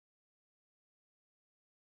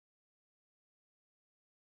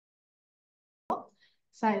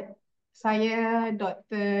Saya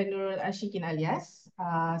Dr. Nurul Ashikin alias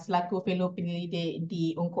selaku Fellow Penyelidik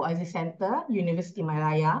di Ungku Aziz Center, Universiti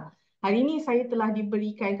Malaya. Hari ini saya telah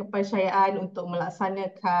diberikan kepercayaan untuk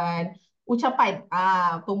melaksanakan ucapan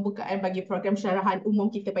pembukaan bagi program syarahan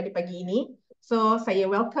umum kita pada pagi ini. So, saya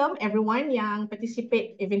welcome everyone yang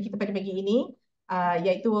participate event kita pada pagi ini,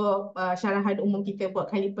 iaitu syarahan umum kita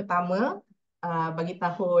buat kali pertama bagi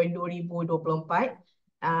tahun 2024.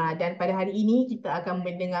 Dan pada hari ini kita akan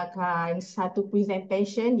mendengarkan satu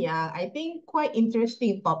presentation yang I think quite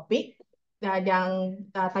interesting topic yang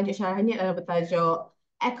tajuk syarahannya adalah bertajuk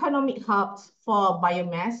Economic Hubs for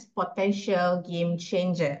Biomass Potential Game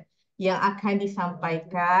Changer yang akan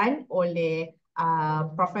disampaikan oleh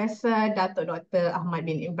Profesor Dato Dr. Ahmad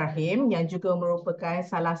bin Ibrahim yang juga merupakan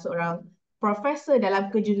salah seorang profesor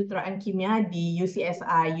dalam kejuruteraan kimia di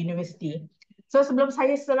UCSI University. So sebelum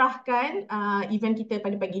saya serahkan event kita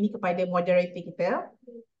pada pagi ini kepada moderator kita,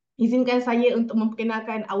 izinkan saya untuk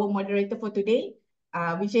memperkenalkan our moderator for today,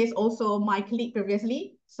 which is also my colleague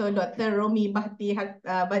previously. So Dr. Romi Bhakti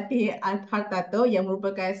Hartarto yang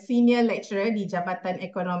merupakan senior lecturer di Jabatan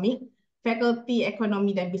Ekonomi, Fakulti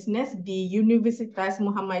Ekonomi dan Bisnes di Universitas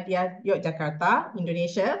Muhammadiyah Yogyakarta,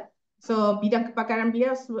 Indonesia. So bidang kepakaran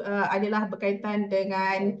beliau adalah berkaitan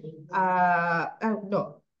dengan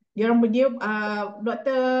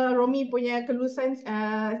Dr. Romi punya kelulusan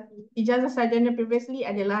ijazah sarjana previously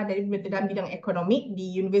adalah dari dalam bidang ekonomi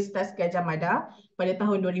di Universitas Gajah Mada pada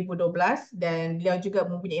tahun 2012 dan beliau juga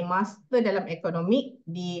mempunyai master dalam ekonomi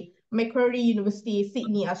di Macquarie University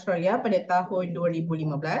Sydney, Australia pada tahun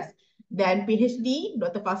 2015 dan PhD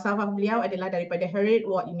Dr. Falsafah beliau adalah daripada Harriet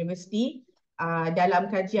Ward University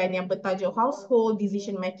dalam kajian yang bertajuk Household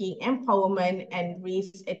Decision Making, Empowerment and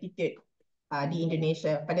Risk Attitude di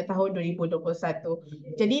Indonesia pada tahun 2021.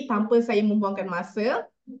 Jadi tanpa saya membuangkan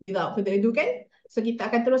masa, without further ado kan, so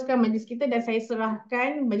kita akan teruskan majlis kita dan saya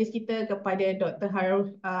serahkan majlis kita kepada Dr.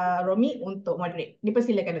 Romi untuk moderate.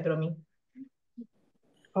 Dipersilakan Dr. Romi.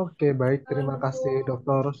 Oke, baik. Terima kasih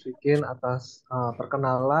Dr. Syikin atas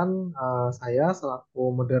perkenalan saya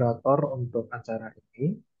selaku moderator untuk acara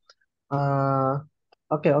ini.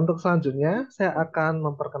 Oke, untuk selanjutnya saya akan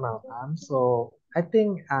memperkenalkan. So, I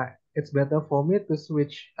think it's better for me to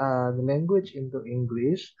switch the language into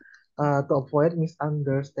English to avoid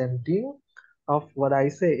misunderstanding of what I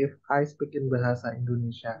say if I speak in Bahasa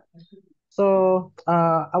Indonesia. So,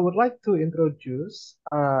 I would like to introduce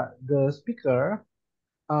the speaker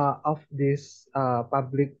of this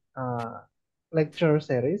public lecture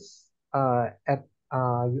series at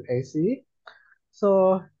UAC.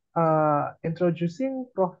 So,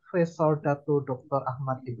 introducing Professor Dato Dr.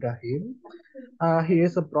 Ahmad Ibrahim. He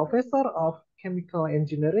is a professor of chemical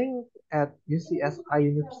engineering at UCSI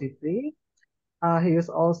University. He is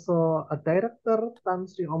also a director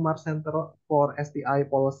Tan Sri Omar Center for STI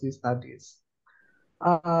Policy Studies.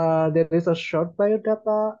 There is a short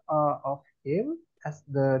biodata of him as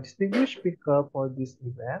the distinguished speaker for this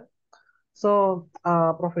event. So,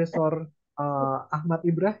 Professor Ahmad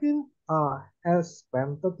Ibrahim has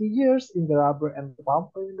spent 30 years in the rubber and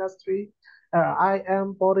pulp industry,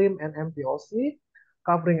 IM, Porim, and MPOC,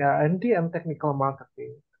 covering R&D and technical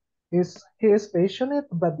marketing. He is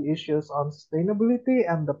passionate about the issues on sustainability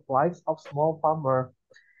and the plight of small farmers.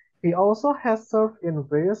 He also has served in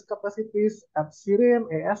various capacities at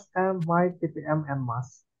CIRIM, ASM, MIC, TPM, and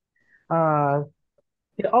MAS.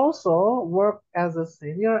 He also worked as a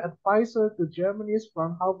senior advisor to Germany's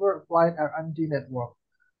Fraunhofer Applied R&D Network,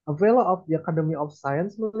 a fellow of the Academy of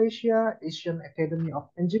Science Malaysia, Asian Academy of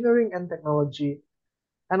Engineering and Technology,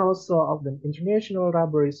 and also of the International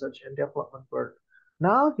Rubber Research and Development Board.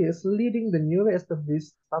 Now he is leading the newly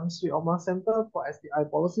established Tan Sri Omar Center for STI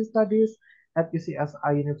Policy Studies at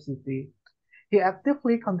UCSI University. He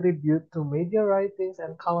actively contributes to media writings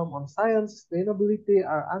and column on science, sustainability,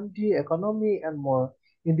 R&D, economy, and more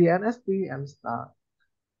in the NSP and STAR.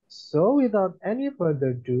 So without any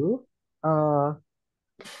further ado,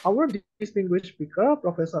 our distinguished speaker,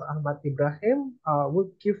 Professor Ahmad Ibrahim,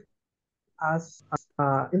 will give us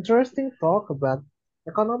interesting talk about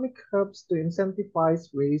economic hubs to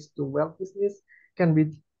incentivize ways to wealth business can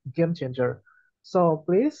be game changer. So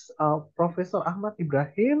please, Professor Ahmad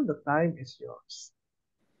Ibrahim, the time is yours.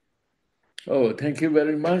 Oh, thank you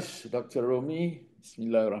very much, Dr. Romi.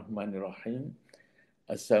 Bismillahirrahmanirrahim.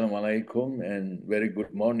 Assalamualaikum and very good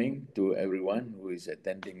morning to everyone who is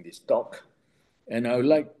attending this talk. And I would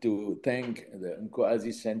like to thank the Ungku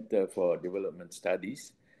Aziz Center for Development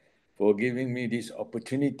Studies for giving me this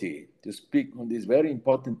opportunity to speak on this very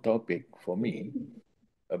important topic for me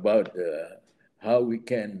about how we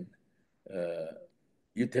can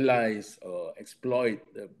utilize or exploit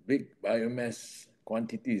the big biomass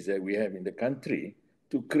quantities that we have in the country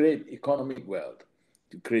to create economic wealth,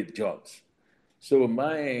 to create jobs. So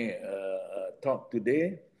my talk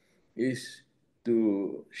today is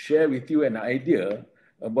to share with you an idea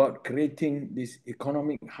about creating these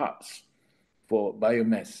economic hubs for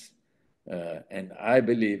biomass. And I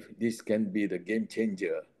believe this can be the game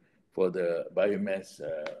changer for the biomass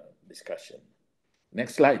discussion.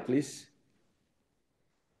 Next slide, please.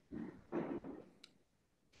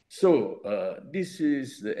 So this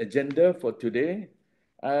is the agenda for today.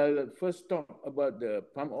 I'll first talk about the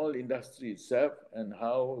palm oil industry itself and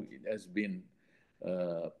how it has been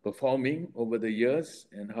performing over the years,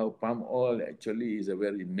 and how palm oil actually is a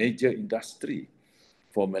very major industry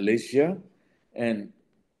for Malaysia, and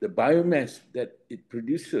the biomass that it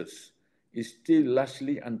produces is still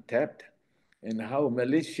largely untapped, and how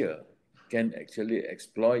Malaysia can actually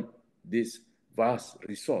exploit this vast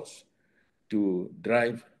resource to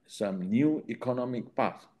drive some new economic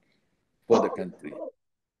path for the country.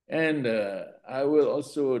 And I will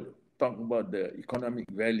also talk about the economic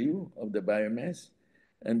value of the biomass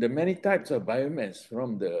and the many types of biomass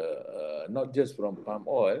from the, not just from palm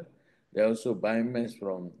oil, there are also biomass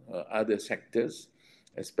from other sectors,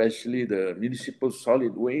 especially the municipal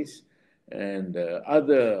solid waste and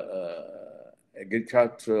other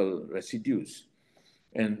agricultural residues.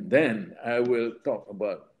 And then I will talk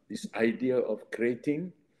about this idea of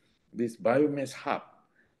creating this biomass hub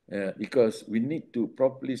because we need to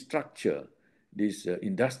properly structure this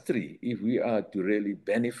industry if we are to really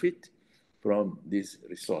benefit from this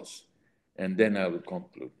resource. And then I will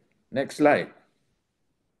conclude. Next slide.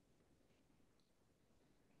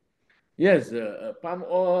 Yes, palm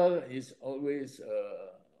oil is always,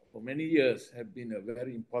 for many years, have been a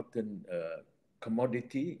very important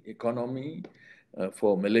commodity economy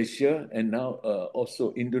for Malaysia, and now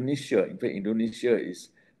also Indonesia. In fact, Indonesia is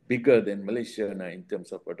bigger than Malaysia now in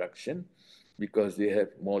terms of production because they have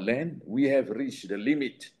more land. We have reached the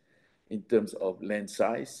limit in terms of land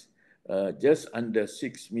size, just under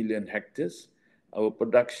 6 million hectares. Our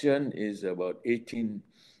production is about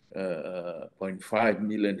 18.5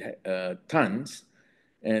 million tons,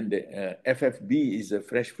 and FFB is a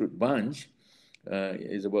fresh fruit bunch,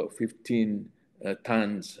 is about 15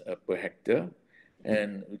 tons per hectare.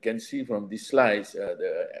 And we can see from these slides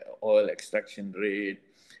the oil extraction rate.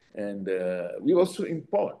 And we also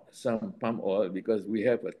import some palm oil because we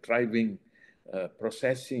have a thriving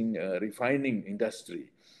processing, refining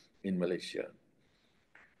industry in Malaysia.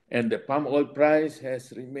 And the palm oil price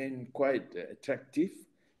has remained quite attractive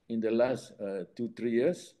in the last 2-3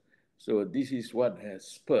 years. So this is what has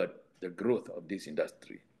spurred the growth of this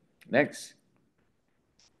industry. Next.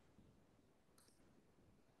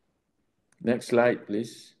 Next slide,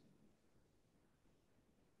 please.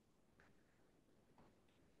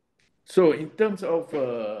 So in terms of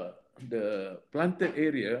the planted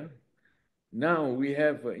area, now we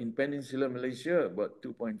have in Peninsular Malaysia about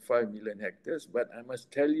 2.5 million hectares, but I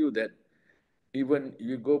must tell you that even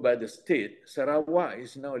you go by the state, Sarawak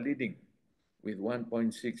is now leading with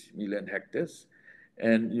 1.6 million hectares.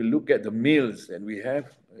 And you look at the mills that we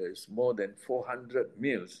have, it's more than 400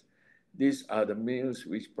 mills. These are the mills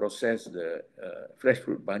which process the fresh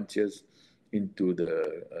fruit bunches into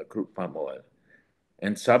the crude palm oil.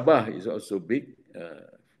 And Sabah is also big,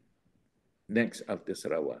 next after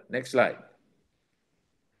Sarawak. Next slide.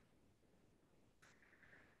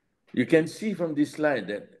 You can see from this slide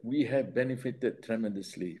that we have benefited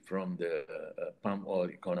tremendously from the palm oil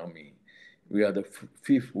economy. We are the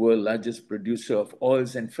fifth world largest producer of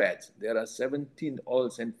oils and fats. There are 17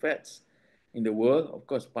 oils and fats in the world. Of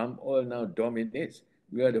course, palm oil now dominates.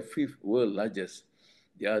 We are the fifth world largest.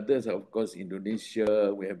 The others are, of course,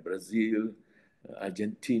 Indonesia, we have Brazil,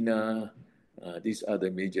 Argentina. These are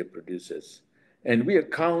the major producers. And we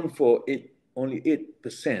account for only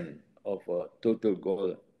 8% of total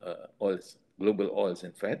global oils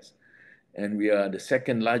and fats. And we are the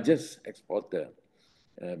second largest exporter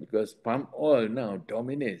because palm oil now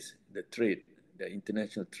dominates the trade, the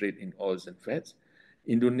international trade in oils and fats.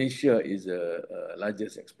 Indonesia is the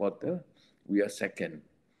largest exporter. We are second.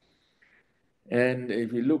 And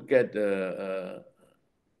if you look at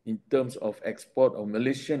in terms of export of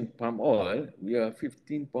Malaysian palm oil, we are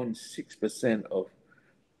 15.6% of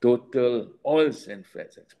total oils and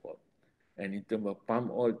fats export. And in terms of palm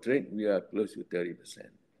oil trade, we are close to 30%.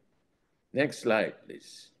 Next slide,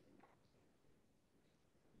 please.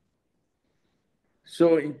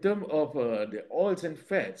 So in terms of the oils and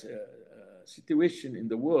fats situation in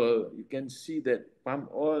the world, you can see that palm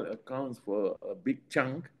oil accounts for a big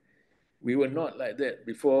chunk. We were not like that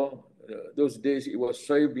before. those days it was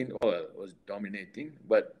soybean oil was dominating,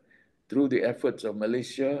 but through the efforts of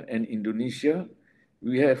Malaysia and Indonesia,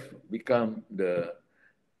 we have become the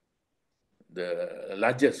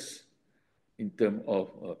largest in terms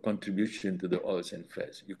of contribution to the oils and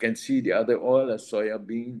fats. You can see the other oil as soya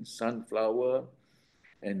bean, sunflower,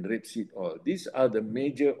 and rapeseed oil. These are the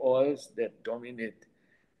major oils that dominate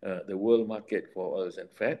the world market for oils and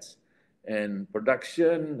fats. And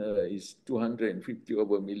production is 250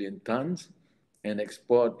 over million tons, and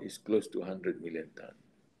export is close to 100 million tons.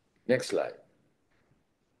 Next slide.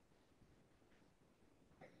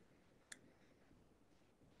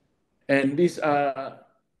 And these are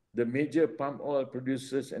the major palm oil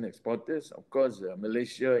producers and exporters. Of course,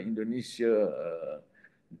 Malaysia, Indonesia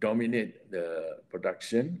dominate the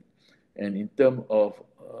production. And in terms of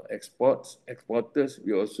exporters,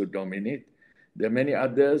 we also dominate. There are many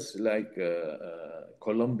others like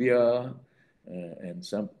Colombia and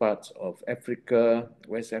some parts of Africa,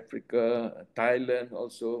 West Africa, Thailand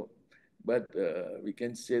also. But we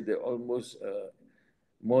can say that almost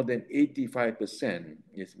more than 85%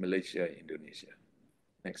 is Malaysia, Indonesia.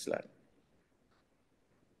 Next slide.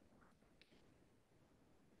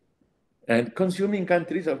 And consuming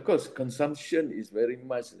countries, of course, consumption is very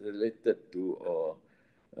much related to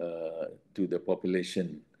the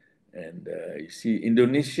population. And you see,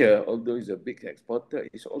 Indonesia, although it's a big exporter,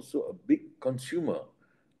 is also a big consumer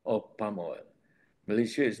of palm oil.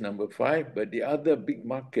 Malaysia is number 5, but the other big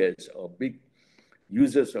markets or big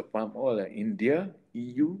users of palm oil are India,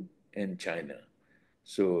 EU, and China.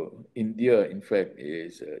 So India, in fact,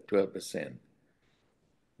 is 12%.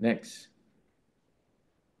 Next.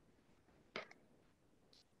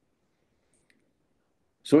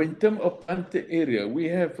 So in terms of planted area, we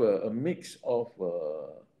have a mix of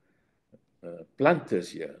planters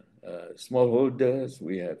here. Smallholders,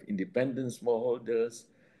 we have independent smallholders,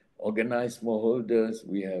 organized smallholders,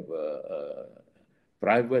 we have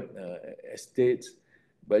private estates.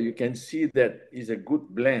 But you can see that is a good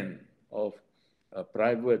blend of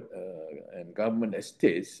private and government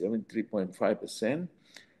estates, 73.5%,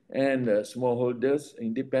 and smallholders,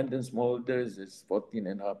 independent smallholders is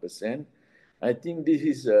 14.5%. I think this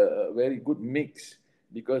is a very good mix,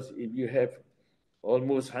 because if you have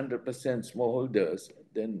almost 100% smallholders,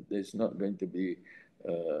 then it's not going to be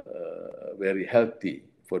very healthy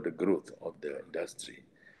for the growth of the industry.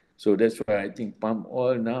 So that's why I think palm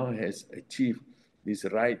oil now has achieved this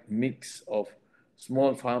right mix of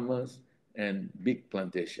small farmers and big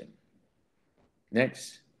plantation.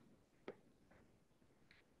 Next.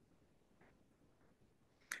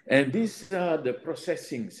 And these are the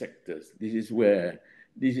processing sectors. This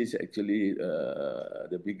is actually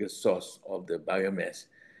the biggest source of the biomass.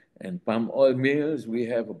 And palm oil mills, we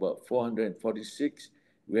have about 446.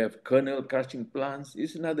 We have kernel crushing plants.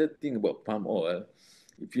 It's another thing about palm oil.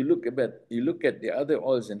 If you look at the other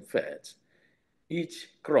oils and fats, each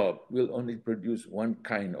crop will only produce one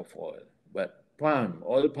kind of oil. But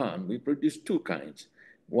oil palm, we produce two kinds.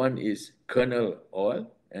 One is kernel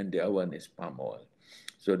oil, and the other one is palm oil.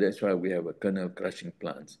 So that's why we have a kernel crushing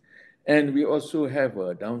plants. And we also have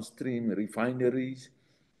downstream refineries,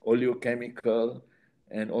 oleochemical,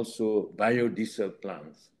 and also biodiesel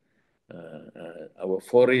plants. Our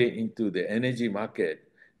foray into the energy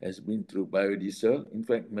market has been through biodiesel. In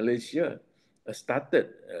fact, Malaysia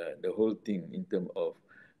started the whole thing in terms of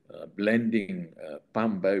blending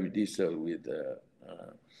palm biodiesel with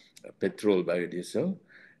petrol biodiesel.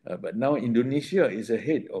 But now Indonesia is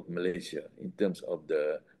ahead of Malaysia in terms of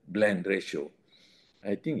the blend ratio.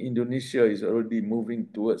 I think Indonesia is already moving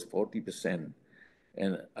towards 40%.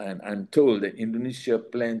 And I'm told that Indonesia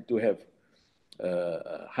plans to have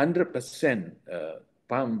 100%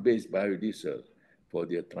 palm-based biodiesel for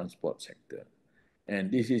their transport sector. And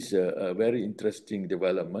this is a very interesting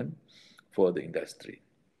development for the industry.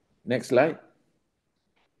 Next slide.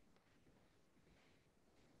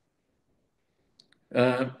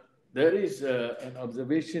 There is an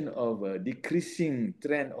observation of a decreasing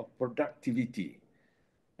trend of productivity.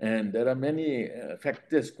 And there are many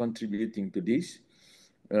factors contributing to this.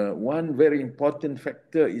 One very important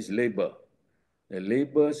factor is labor. The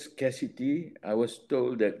labor scarcity. I was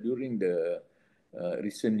told that during the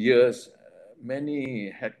recent years, many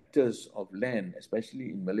hectares of land,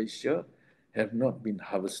 especially in Malaysia, have not been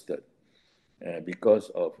harvested because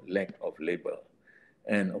of lack of labor.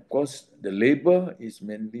 And of course, the labor is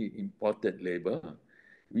mainly imported labor.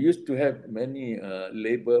 We used to have many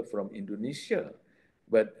labor from Indonesia,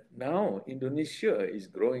 but now Indonesia is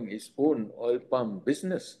growing its own oil palm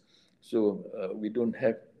business. So we don't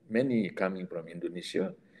have many coming from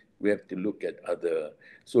Indonesia. We have to look at other.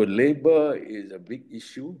 So labor is a big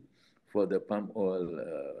issue. for the palm oil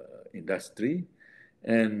industry.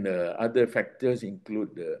 And other factors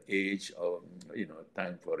include the age of,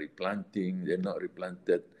 time for replanting. They're not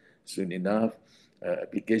replanted soon enough,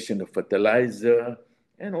 application of fertilizer,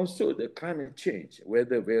 and also the climate change,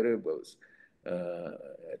 weather variables.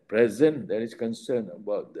 At present, there is concern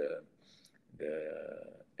about the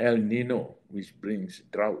El Nino, which brings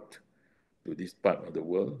drought to this part of the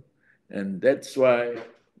world. And that's why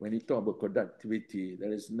when you talk about productivity,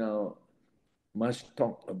 there is now much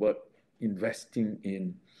talk about investing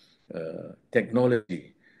in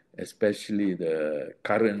technology, especially the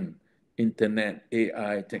current internet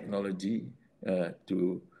AI technology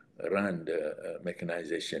to run the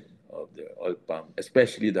mechanization of the oil palm,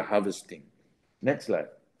 especially the harvesting. Next slide.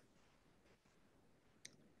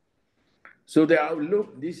 So the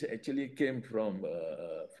outlook, this actually came from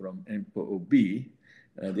MPOB.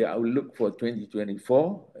 The outlook for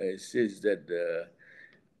 2024 says that the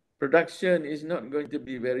production is not going to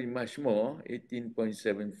be very much more,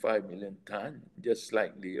 18.75 million ton, just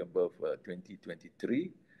slightly above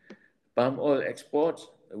 2023. Palm oil exports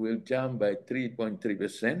will jump by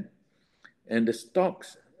 3.3%, and the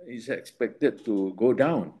stocks is expected to go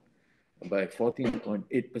down by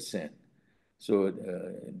 14.8%. So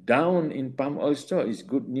down in palm oil stock is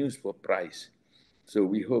good news for price. So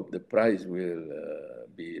we hope the price will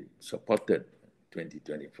be supported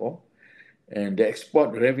 2024. And the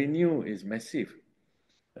export revenue is massive.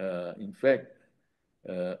 In fact,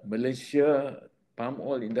 Malaysia palm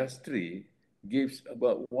oil industry gives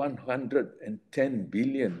about 110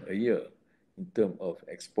 billion a year in terms of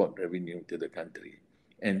export revenue to the country.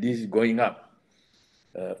 And this is going up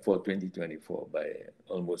for 2024 by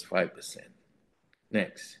almost 5%.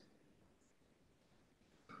 Next.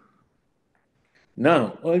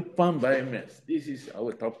 Now, oil palm biomass. This is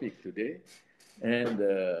our topic today. And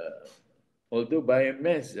although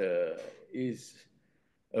biomass is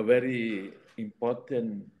a very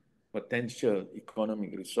important potential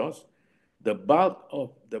economic resource, the bulk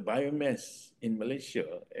of the biomass in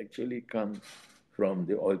Malaysia actually comes from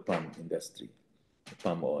the oil palm industry,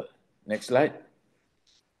 palm oil. Next slide.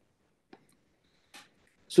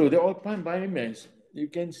 So the oil palm biomass, you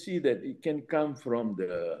can see that it can come from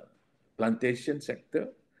the plantation sector,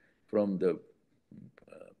 from the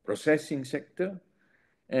processing sector,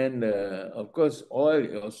 and of course, oil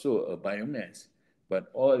is also a biomass, but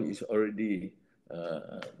oil is already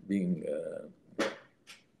being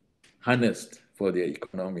harnessed for their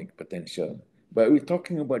economic potential. But we're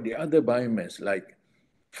talking about the other biomass like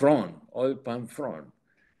frond, oil palm frond,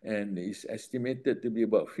 and it's estimated to be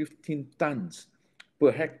about 15 tons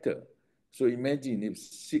per hectare. So imagine if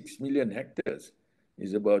 6 million hectares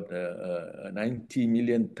is about 90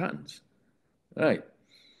 million tons, right?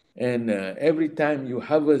 And every time you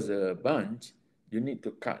harvest a bunch, you need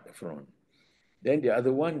to cut the frond. Then the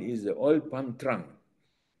other one is the oil palm trunk.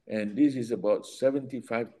 And this is about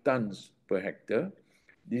 75 tons per hectare.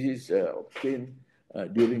 This is obtained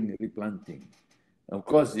during replanting. Of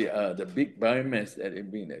course, the big biomass that is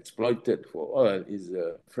being exploited for oil is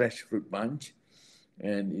a fresh fruit bunch,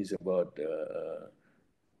 and is about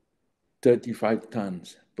 35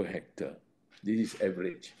 tons per hectare. This is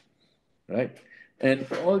average, right? And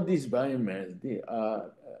all these biomass, they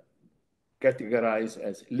are categorized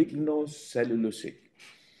as lignocellulosic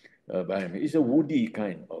biomass. It's a woody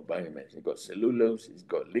kind of biomass. It's got cellulose, it's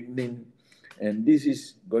got lignin, and this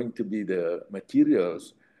is going to be the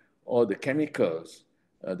materials or the chemicals,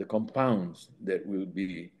 the compounds that will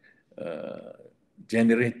be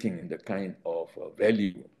generating the kind of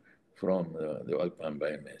value from the oil palm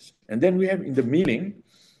biomass. And then we have in the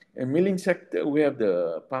milling sector, we have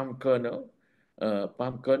the palm kernel.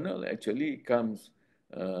 Palm kernel actually comes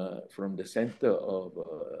from the center of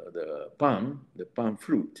the palm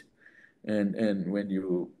fruit. And when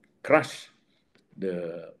you crush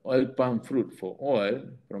the oil palm fruit for oil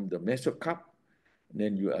from the mesocarp,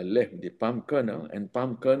 then you are left with the palm kernel, and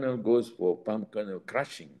palm kernel goes for palm kernel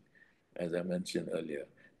crushing, as I mentioned earlier.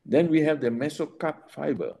 Then we have the mesocarp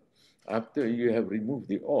fiber. After you have removed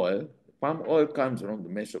the oil, palm oil comes from the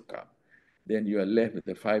mesocarp. Then you are left with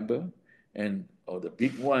the fiber, and the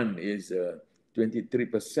big one is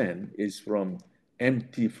 23% is from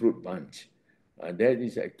empty fruit bunch. That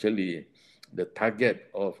is actually the target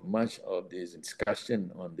of much of this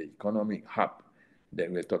discussion on the economic hub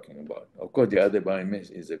that we're talking about. Of course, the other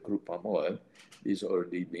biomass is the crude palm oil. Is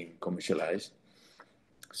already being commercialized.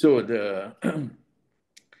 So the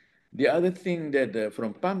other thing that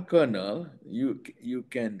from palm kernel, you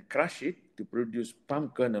can crush it to produce palm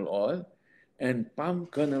kernel oil, and palm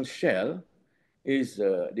kernel shell is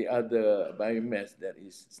the other biomass that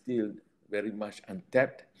is still very much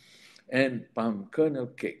untapped. and palm kernel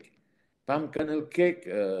cake. Palm kernel cake,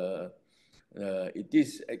 it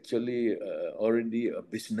is actually already a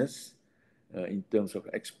business in terms of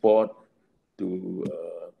export to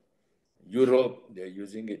Europe. They're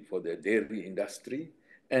using it for the dairy industry.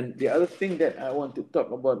 And the other thing that I want to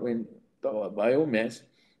talk about when talk about biomass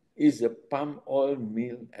is the palm oil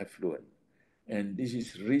meal effluent. And this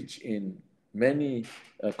is rich in many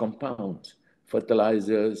compounds,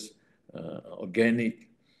 fertilizers, organic,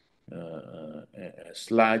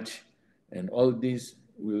 sludge, and all these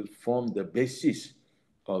will form the basis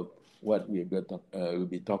of what we'll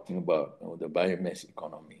be talking about, the biomass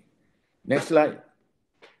economy. Next slide.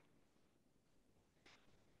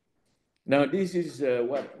 Now, this is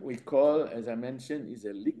what we call, as I mentioned, is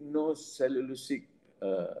a lignocellulosic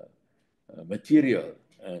material.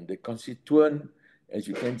 And the constituent, as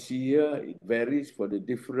you can see here, it varies for the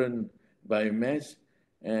different biomass.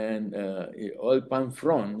 And oil palm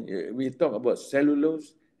frond, we talk about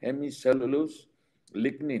cellulose, hemicellulose,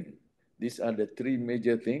 lignin. These are the three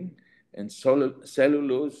major things. And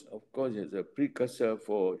cellulose, of course, is a precursor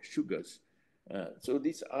for sugars. So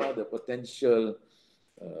these are the potential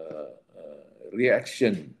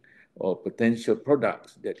reaction or potential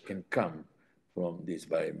products that can come from this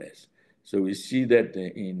biomass. So we see that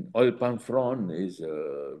in oil palm frond is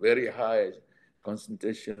a very high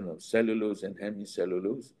concentration of cellulose and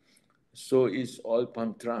hemicellulose. So is oil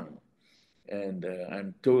palm trunk. And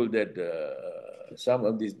I'm told that some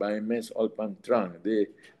of these biomass oil palm trunk, they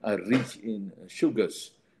are rich in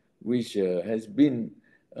sugars, which has been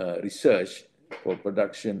researched for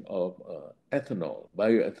production of ethanol.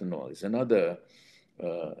 Bioethanol is another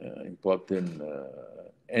important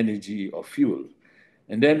energy or fuel.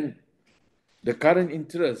 And then the current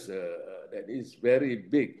interest that is very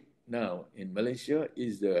big now in Malaysia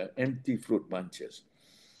is the empty fruit bunches.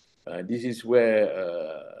 This is where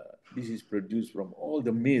this is produced from all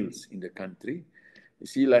the mills in the country. You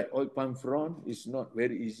see, like oil palm frond is not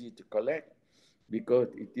very easy to collect because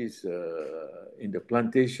it is in the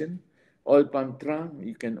plantation. Oil palm trunk,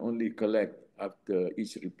 you can only collect after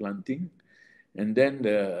each replanting. And then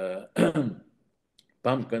the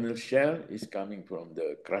palm kernel shell is coming from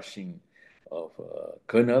the crushing of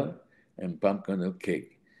kernel and palm kernel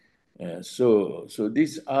cake. So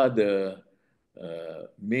these are the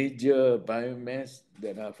major biomass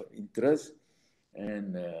that are of interest.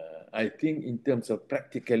 And I think in terms of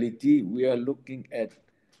practicality, we are looking at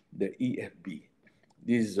the EFB.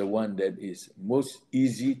 This is the one that is most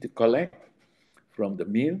easy to collect from the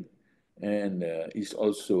mill, and is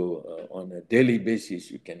also on a daily basis,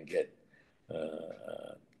 you can get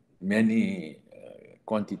many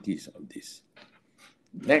quantities of this.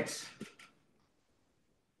 Next.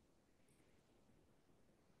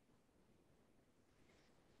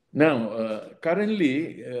 Now,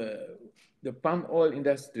 currently, the palm oil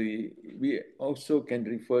industry, we also can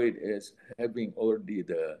refer it as having already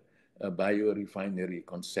the biorefinery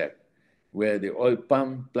concept, where the oil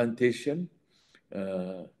palm plantation,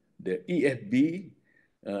 the EFB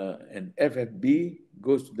and FFB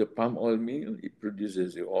goes to the palm oil mill, it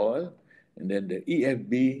produces the oil, and then the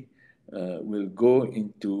EFB will go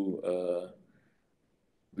into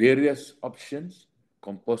various options,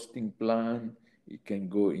 composting plant, it can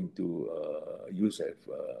go into use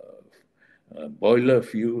of boiler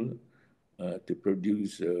fuel to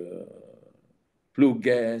produce flue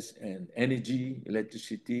gas and energy,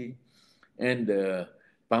 electricity, and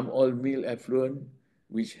palm oil meal effluent,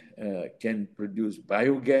 which can produce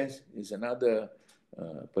biogas, is another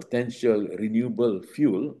potential renewable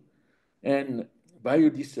fuel, and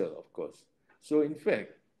biodiesel, of course. So in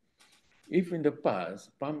fact, if in the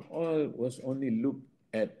past, palm oil was only looked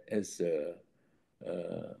at as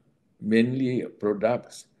mainly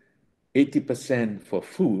products, 80% for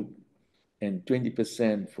food and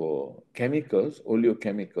 20% for chemicals,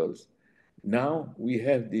 oleochemicals, now we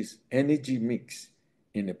have this energy mix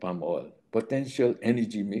in the palm oil, potential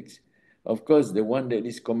energy mix. Of course, the one that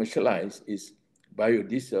is commercialized is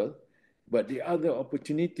biodiesel, but the other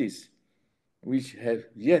opportunities which have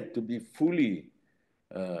yet to be fully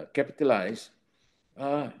capitalized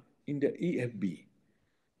are in the EFB,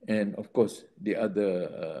 and of course the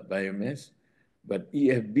other biomass. But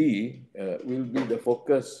EFB will be the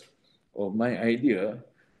focus of my idea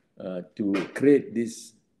to create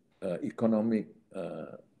this economic,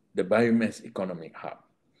 the biomass economic hub.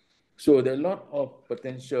 So there are a lot of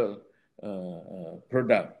potential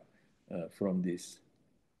product from this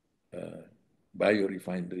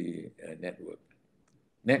biorefinery network.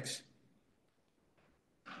 Next.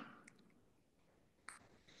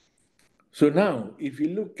 So now, if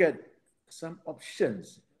you look at some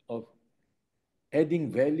options of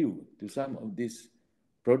adding value to some of these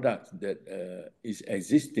products that is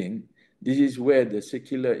existing, this is where the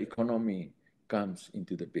circular economy comes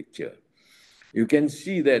into the picture. You can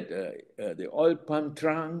see that the oil palm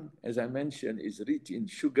trunk, as I mentioned, is rich in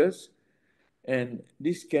sugars, and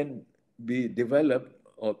this can be developed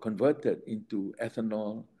or converted into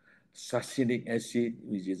ethanol, succinic acid,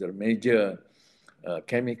 which is a major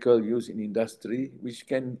chemical used in industry, which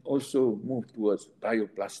can also move towards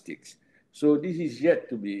bioplastics. So this is yet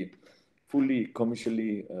to be fully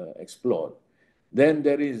commercially explored. Then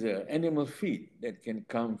there is animal feed that can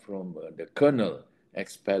come from the kernel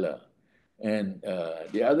expeller. And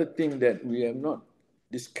the other thing that we have not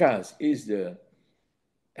discussed is the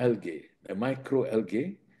algae, the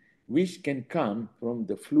microalgae, which can come from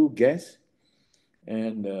the flue gas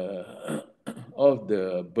and of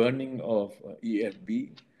the burning of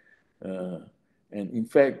EFB. And in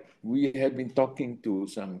fact, we have been talking to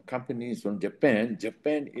some companies from Japan.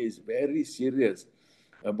 Japan is very serious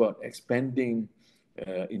about expanding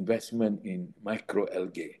investment in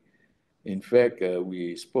microalgae. In fact,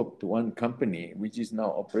 we spoke to one company which is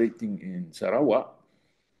now operating in Sarawak.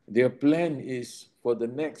 Their plan is for the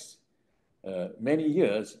next many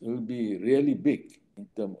years, it will be really big in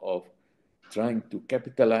terms of trying to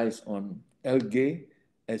capitalize on algae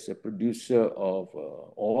as a producer of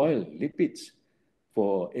oil, lipids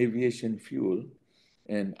for aviation fuel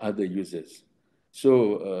and other uses.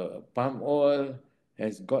 So palm oil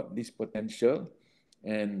has got this potential.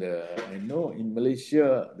 And I know in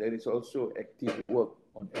Malaysia, there is also active work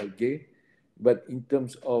on algae, but in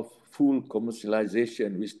terms of full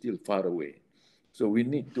commercialization, we're still far away. So we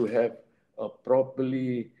need to have a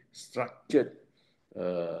properly structured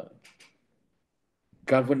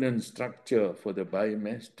governance structure for the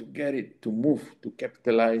biomass to get it to move, to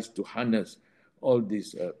capitalize, to harness all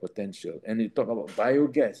this potential. And you talk about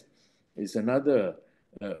biogas, is another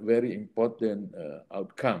very important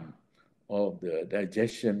outcome of the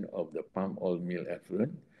digestion of the palm oil meal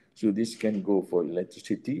effluent. So this can go for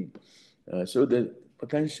electricity. So the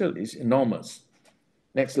potential is enormous.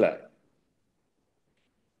 Next slide.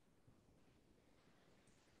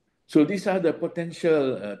 So these are the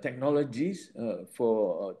potential technologies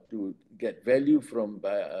for to get value from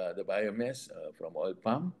the biomass from oil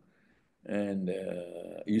palm. And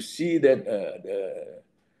you see that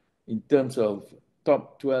in terms of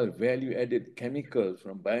top 12 value-added chemicals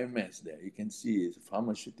from biomass there, you can see is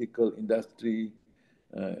pharmaceutical industry,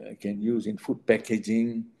 can use in food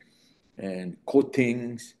packaging and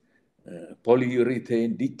coatings,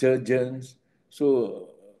 polyurethane, detergents. So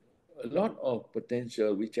a lot of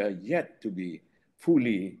potential which are yet to be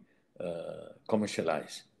fully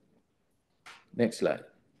commercialized. Next slide.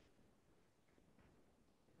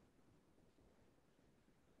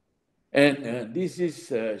 And this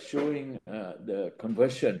is showing the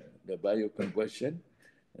conversion, the bioconversion.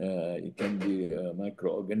 It can be a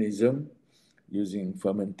microorganism using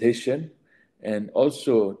fermentation and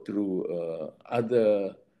also through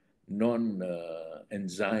other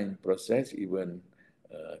non-enzyme process, even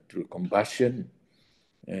through combustion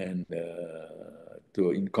and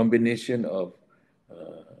in combination of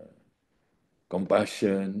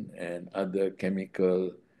combustion and other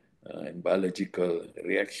chemical and biological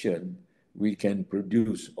reaction, we can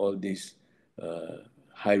produce all these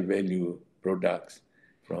high-value products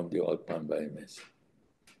from the oil palm biomass.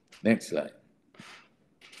 Next slide.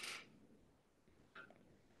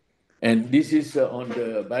 And this is on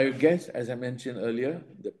the biogas, as I mentioned earlier,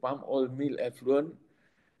 the palm oil meal effluent.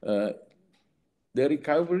 The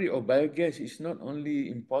recovery of biogas is not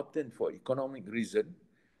only important for economic reason,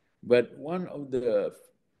 but one of the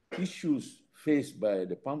issues faced by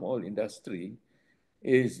the palm oil industry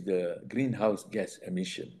is the greenhouse gas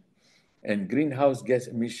emission. And greenhouse gas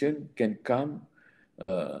emission can come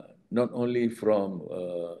not only from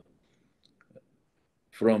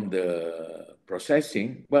the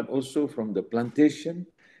processing, but also from the plantation.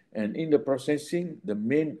 And in the processing, the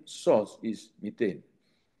main source is methane.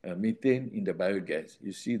 Methane in the biogas.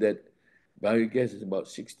 You see that biogas is about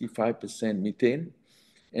 65% methane.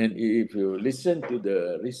 And if you listen to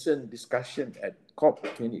the recent discussion at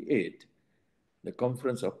COP28, the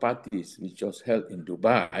Conference of Parties, which was held in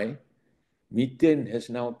Dubai, methane has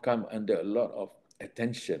now come under a lot of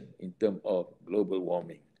attention in terms of global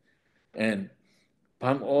warming. And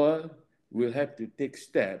palm oil will have to take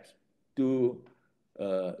steps to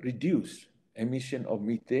reduce emission of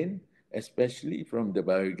methane, especially from the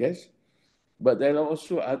biogas. But there are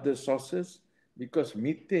also other sources because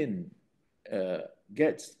methane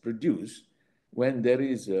gets produced when there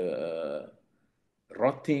is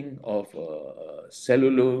rotting of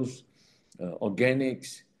cellulose,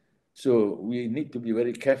 organics. So we need to be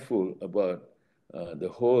very careful about the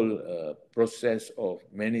whole process of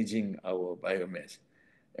managing our biomass.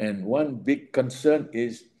 And one big concern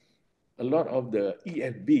is a lot of the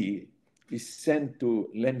EFB is sent to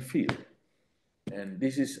landfill. And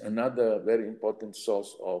this is another very important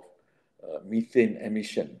source of methane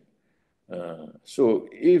emission. So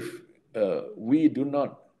if we do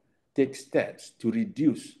not take steps to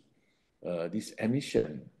reduce this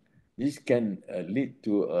emission, this can lead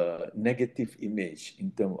to a negative image in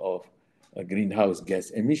terms of greenhouse gas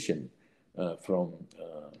emission from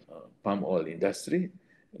palm oil industry.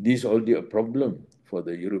 This is already a problem for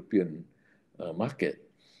the European market.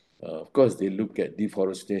 Of course, they look at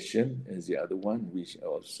deforestation as the other one, which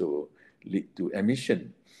also lead to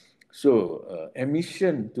emission. So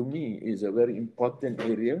emission to me is a very important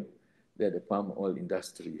area that the palm oil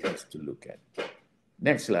industry has to look at.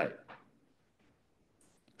 Next slide.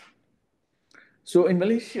 So in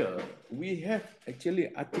Malaysia, we have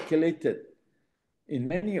actually articulated in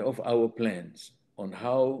many of our plans on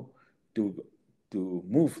how to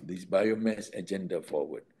move this biomass agenda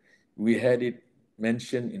forward. We had it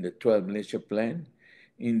mentioned in the 12 Malaysia plan,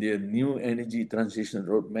 in the new energy transition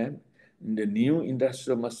roadmap, in the new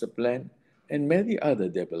industrial master plan, and many other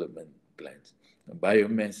development plans.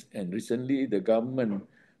 Biomass, and recently the government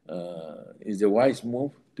is a wise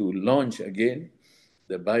move to launch again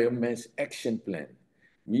the biomass action plan.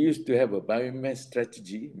 We used to have a biomass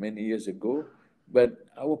strategy many years ago, but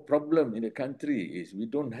our problem in the country is we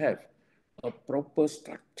don't have a proper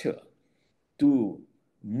structure to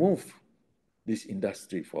move this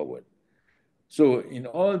industry forward. So in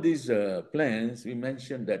all these plans, we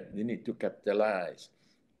mentioned that we need to capitalize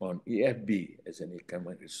on EFB as an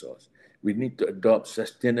economic resource. We need to adopt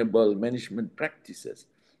sustainable management practices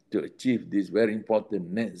to achieve this very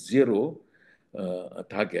important net zero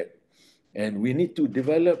target. And we need to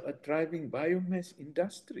develop a thriving biomass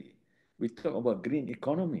industry. We talk about green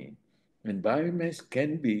economy, and biomass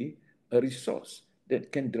can be a resource that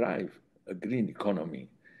can drive a green economy.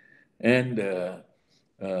 And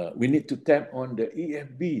we need to tap on the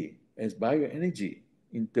EFB as bioenergy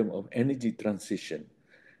in terms of energy transition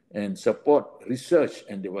and support research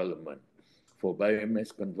and development for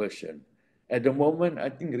biomass conversion. At the moment, I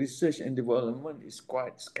think research and development is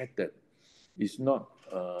quite scattered. It's not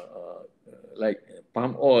like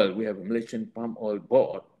palm oil. We have a Malaysian Palm Oil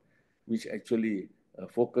Board, which actually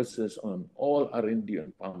focuses on all R&D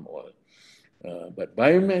on palm oil. But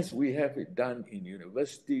biomass, we have it done in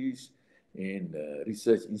universities, in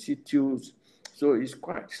research institutes. So it's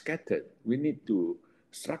quite scattered. We need to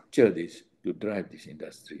structure this to drive this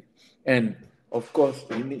industry. And of course,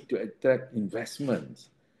 we need to attract investments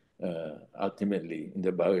ultimately in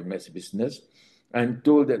the biomass business. I'm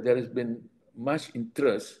told that there has been much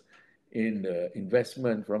interest in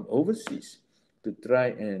investment from overseas to try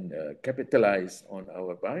and capitalize on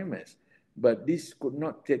our biomass. But this could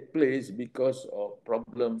not take place because of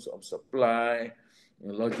problems of supply,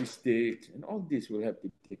 logistics, and all this will have to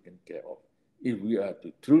be taken care of if we are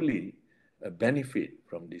to truly benefit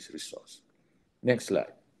from this resource. Next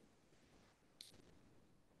slide.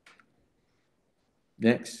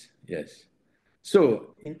 Next, yes.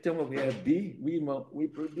 So in terms of EFB, we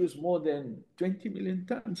produce more than 20 million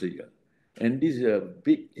tons a year. And this is a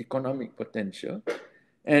big economic potential.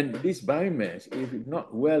 And this biomass, if it's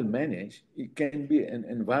not well managed, it can be an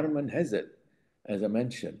environment hazard. As I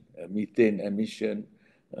mentioned, methane emission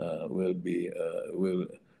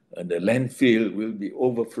the landfill will be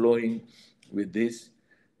overflowing with this.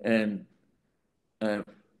 And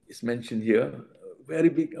it's mentioned here, a very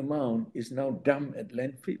big amount is now dumped at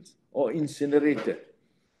landfills or incinerated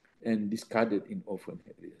and discarded in open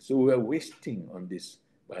areas. So we are wasting on this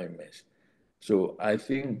biomass. So I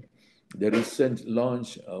think the recent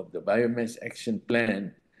launch of the Biomass Action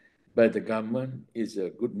Plan by the government is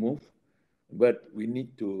a good move, but we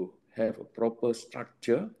need to have a proper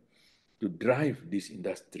structure to drive this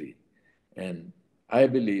industry. And I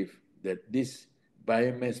believe that this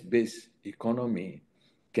biomass-based economy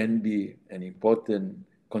can be an important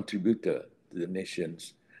contributor to the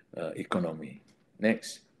nation's economy.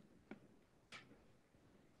 Next.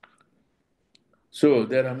 So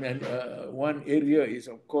there are one area is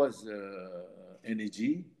of course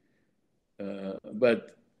energy,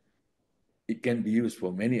 but it can be used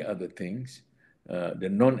for many other things. The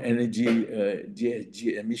non-energy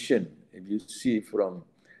GHG emission, if you see from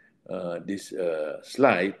this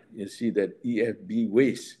slide, you see that EFB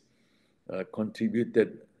waste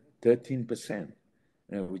contributed 13%,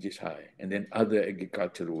 which is high, and then other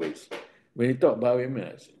agricultural waste. When you talk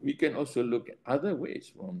biomass, we can also look at other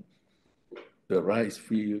waste from the rice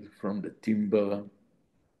field, from the timber,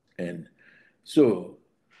 And so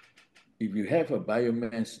if you have a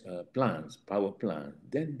biomass power plant,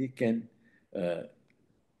 then they can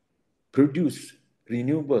produce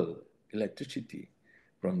renewable electricity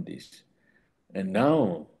from this. And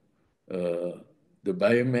now the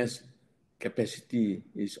biomass capacity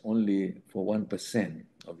is only for 1%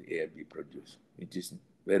 of the AIB produced, which is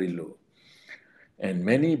very low. And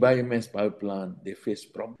many biomass power plants, they face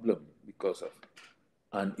problem because of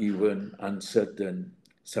uneven, uncertain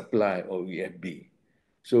supply of EFB.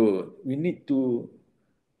 So we need to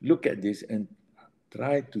look at this and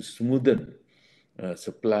try to smoothen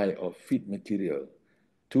supply of feed material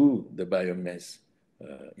to the biomass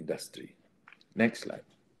industry. Next slide.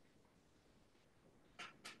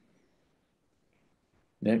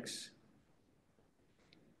 Next.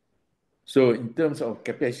 So in terms of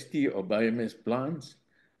capacity of biomass plants,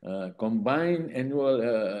 combined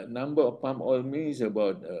annual number of palm oil mills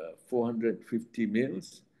about 450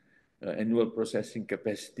 mills. Annual processing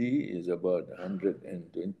capacity is about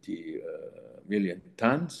 120 million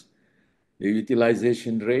tons. The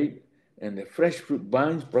utilization rate and the fresh fruit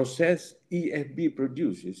binds processed EFB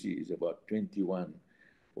produced, you see, is about 21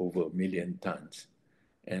 over million tons.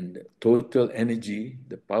 And total energy,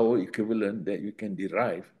 the power equivalent that you can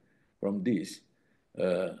derive from this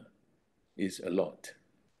is a lot.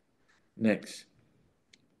 Next.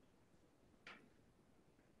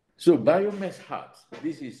 So biomass hubs,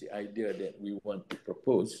 this is the idea that we want to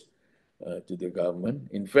propose to the government.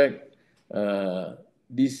 In fact,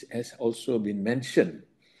 this has also been mentioned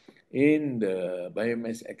in the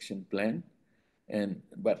Biomass Action Plan.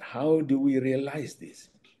 But how do we realize this?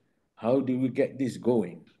 How do we get this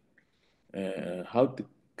going? How to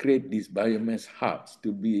create these biomass hubs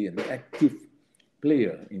to be an active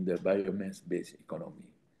player in the biomass-based economy?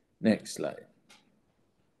 Next slide.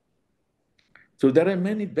 So there are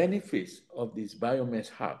many benefits of these biomass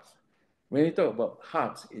hubs. When you talk about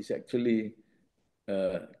hubs, it's actually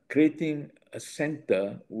creating a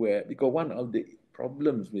center where, because one of the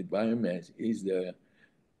problems with biomass is the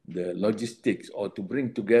logistics, or to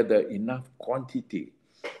bring together enough quantity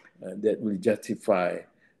that will justify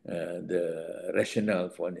the rationale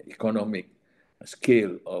for an economic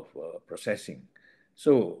scale of processing.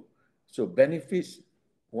 So benefits,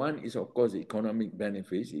 one is of course the economic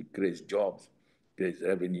benefits, it creates jobs, creates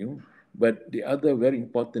revenue, but the other very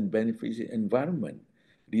important benefit is environment,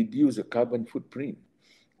 reduce the carbon footprint,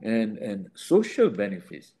 and social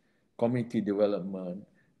benefits, community development,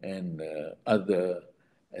 and other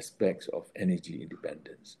aspects of energy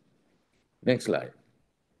independence. Next slide.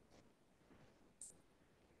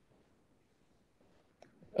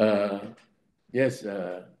 Yes,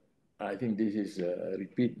 I think this is a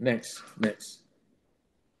repeat. Next.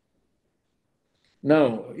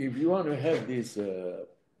 Now, if you want to have this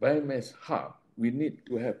biomass hub, we need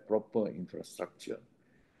to have proper infrastructure.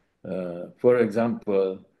 For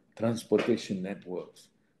example, transportation networks,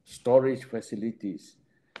 storage facilities.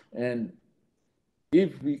 And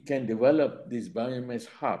if we can develop this biomass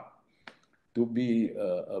hub to be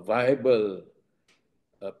a viable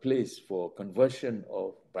place for conversion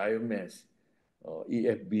of biomass or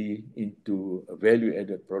EFB into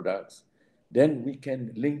value-added products, then we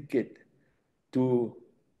can link it to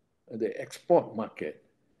the export market.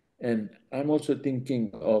 And I'm also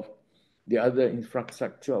thinking of the other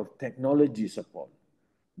infrastructure of technology support.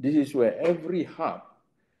 This is where every hub,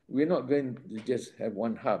 we're not going to just have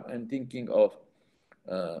one hub. I'm thinking of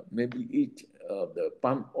maybe each of the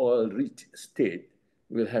palm oil rich state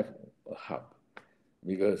will have a hub,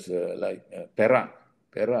 because Perak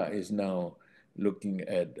is now looking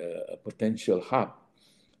at a potential hub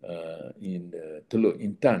in Teluk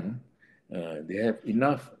Intan. They have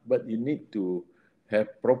enough, but you need to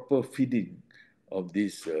have proper feeding of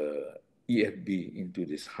this EFB into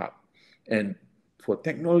this hub. And for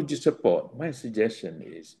technology support, my suggestion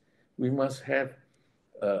is we must have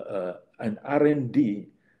an R&D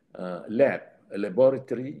lab, a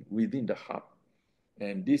laboratory within the hub.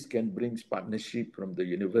 And this can bring partnership from the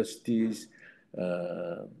universities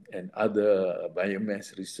and other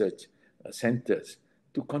biomass research centers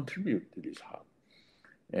to contribute to this hub.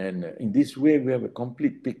 And in this way, we have a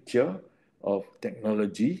complete picture of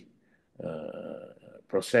technology,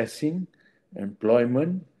 processing,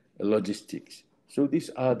 employment, logistics. So these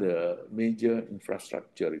are the major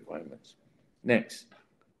infrastructure requirements. Next.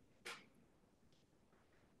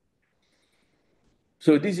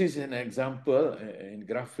 So this is an example in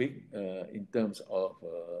graphic in terms of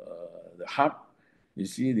the hub. You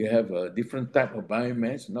see, they have a different type of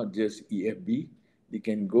biomass, not just EFB. They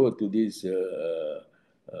can go to this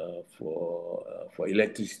for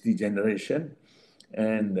electricity generation.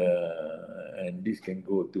 and this can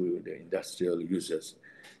go to the industrial users.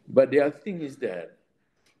 But the other thing is that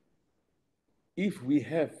if we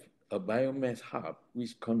have a biomass hub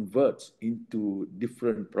which converts into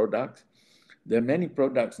different products, there are many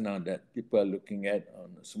products now that people are looking at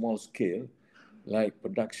on a small scale, like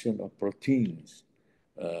production of proteins,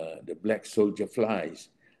 the black soldier flies,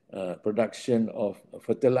 production of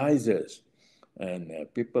fertilizers, and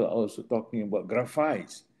people are also talking about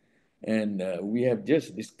graphites. And we have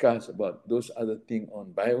just discussed about those other things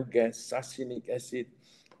on biogas, succinic acid.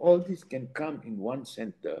 All this can come in one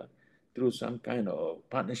center through some kind of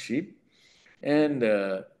partnership. And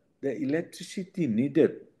the electricity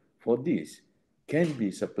needed for this can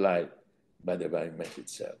be supplied by the biomass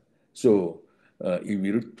itself. So if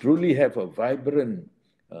we truly have a vibrant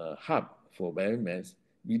hub for biomass,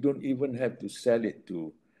 we don't even have to sell it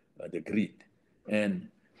to the grid. And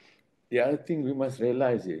the other thing we must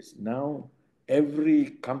realize is now every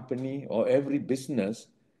company or every business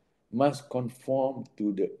must conform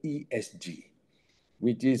to the ESG,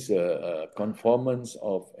 which is a conformance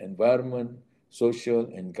of environment, social,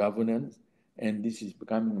 and governance. And this is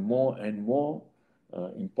becoming more and more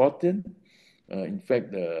important. In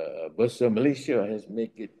fact, Bursa Malaysia has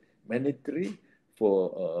made it mandatory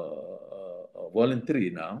for voluntary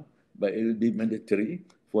now, but it will be mandatory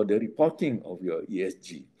for the reporting of your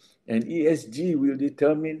ESG. And ESG will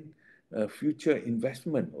determine future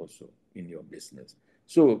investment also in your business.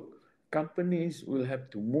 So companies will have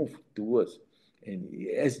to move towards an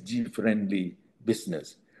ESG-friendly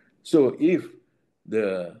business. So if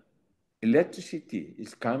the electricity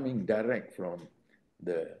is coming direct from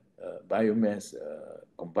the biomass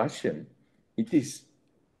combustion, it is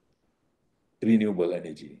renewable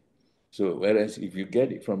energy. So whereas if you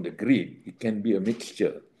get it from the grid, it can be a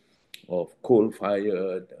mixture of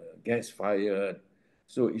coal-fired, gas-fired.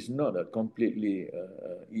 So it's not a completely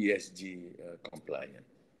ESG compliant.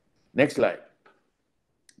 Next slide.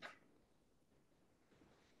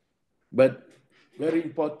 But very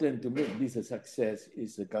important to make this a success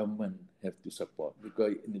is the government have to support,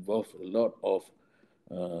 because it involves a lot of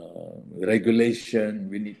regulation.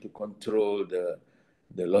 We need to control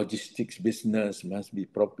the logistics business must be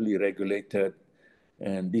properly regulated.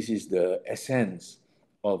 And this is the essence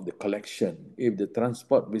of the collection. If the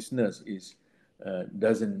transport business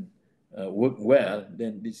doesn't work well,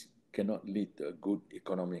 then this cannot lead to a good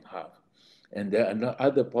economic hub. And there are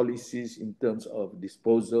other policies in terms of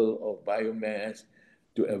disposal of biomass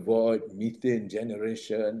to avoid methane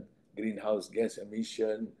generation, greenhouse gas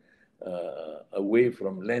emission, away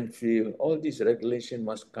from landfill. All these regulations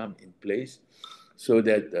must come in place so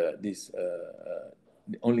that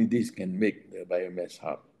only this can make the biomass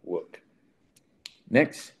hub work.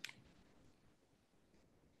 Next.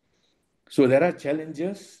 So there are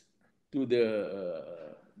challenges to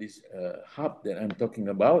this hub that I'm talking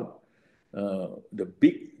about.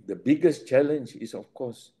 The biggest challenge is, of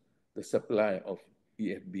course, the supply of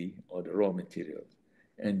EFB or the raw materials.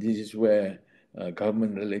 And this is where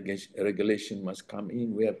government regulation must come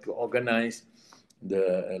in. We have to organize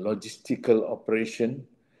the logistical operation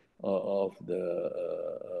of the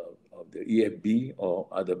EFB or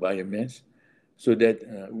other biomass so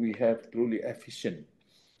that we have truly efficient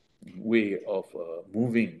way of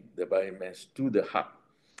moving the biomass to the hub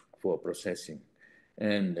for processing.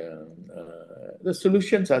 And the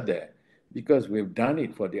solutions are there because we've done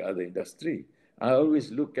it for the other industry. I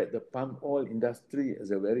always look at the palm oil industry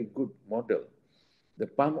as a very good model. The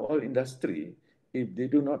palm oil industry, if they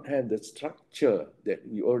do not have the structure that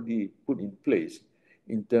we already put in place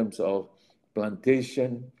in terms of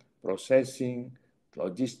plantation, processing,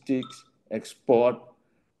 logistics, export,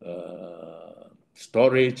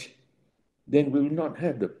 storage, then we will not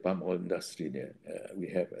have the palm oil industry that we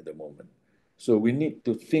have at the moment. So we need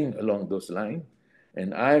to think along those lines.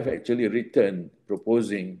 And I've actually written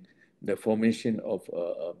proposing the formation of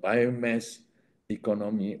a biomass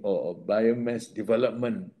economy or a biomass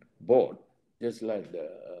development board, just like the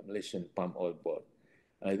Malaysian Palm Oil Board.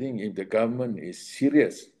 I think if the government is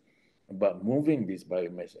serious about moving this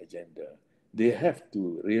biomass agenda, they have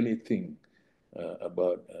to really think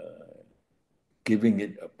about giving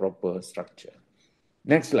it a proper structure.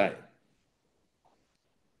 Next slide.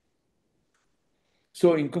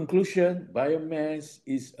 So in conclusion, biomass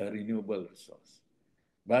is a renewable resource.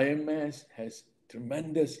 Biomass has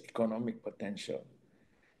tremendous economic potential.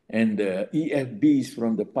 And the EFBs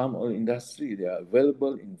from the palm oil industry, they are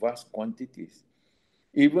available in vast quantities.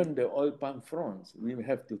 Even the oil palm fronds, we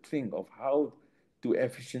have to think of how to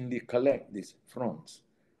efficiently collect these fronds.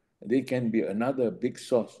 They can be another big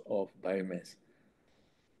source of biomass.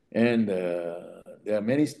 And there are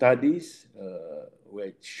many studies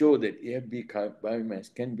which show that AFB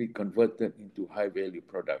biomass can be converted into high-value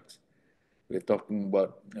products. We're talking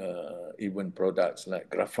about even products like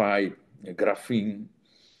graphite, graphene,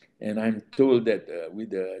 and I'm told that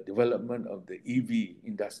with the development of the EV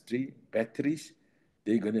industry, batteries,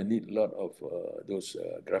 they're going to need a lot of those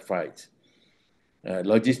graphites.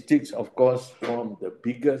 Logistics, of course, form the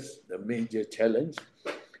major challenge,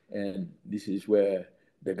 and this is where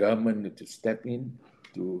the government needs to step in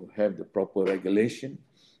to have the proper regulation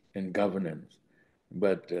and governance.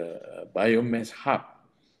 But biomass hub,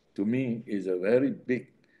 to me, is a very big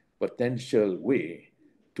potential way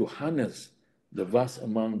to harness the vast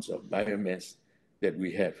amounts of biomass that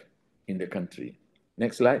we have in the country.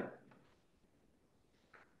 Next slide.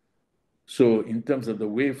 So in terms of the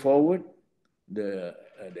way forward, the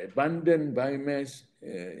abundant biomass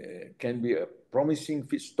can be a promising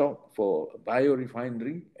feedstock for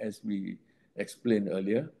biorefinery, as we explained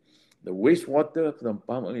earlier. The wastewater from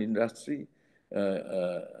palm oil industry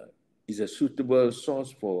is a suitable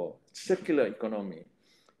source for circular economy.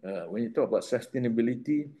 When you talk about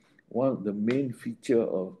sustainability, one of the main features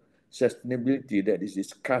of sustainability that is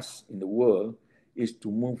discussed in the world is to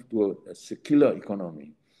move toward a circular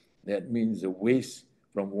economy. That means the waste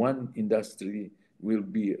from one industry will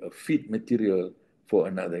be a feed material for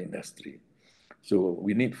another industry. So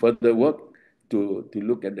we need further work to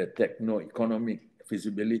look at the techno-economic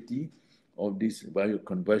feasibility of this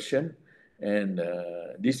bioconversion, and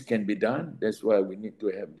this can be done. That's why we need to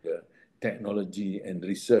have the technology and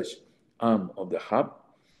research arm of the hub,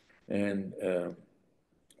 and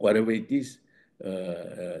whatever it is,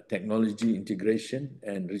 technology integration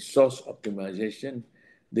and resource optimization,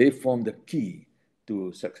 they form the key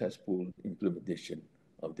to successful implementation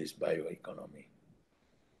of this bioeconomy.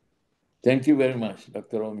 Thank you very much,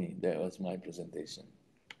 Dr. Romi. That was my presentation.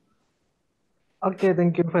 Okay,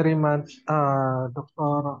 thank you very much,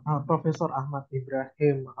 Professor Ahmad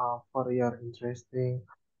Ibrahim, for your interesting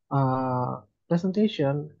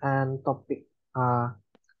presentation and topic.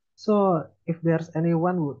 So if there's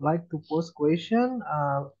anyone who would like to pose question,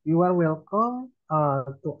 you are welcome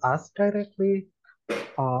to ask directly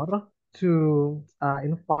or to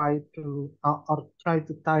invite to or try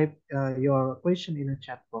to type your question in the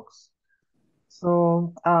chat box.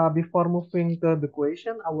 So before moving to the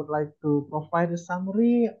question, I would like to provide a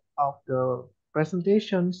summary of the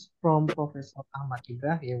presentations from Professor Ahmad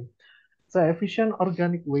Ibrahim. So efficient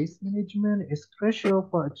organic waste management is crucial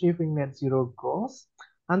for achieving net zero goals.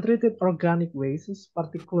 Untreated organic wastes,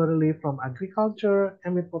 particularly from agriculture,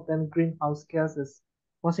 emit potent greenhouse gases,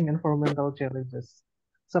 causing environmental challenges.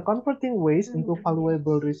 So converting waste into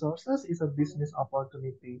valuable resources is a business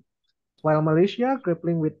opportunity. While Malaysia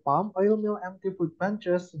grappling with palm oil mill empty food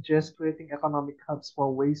benches suggests creating economic hubs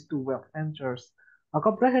for waste to wealth ventures. A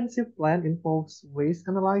comprehensive plan involves waste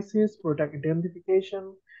analysis, product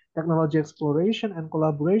identification, technology exploration, and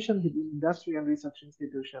collaboration between industry and research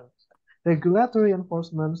institutions. Regulatory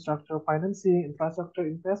enforcement, structural financing, infrastructure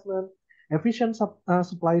investment, efficient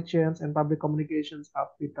supply chains, and public communications are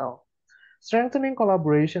vital. Strengthening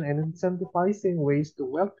collaboration and incentivizing waste to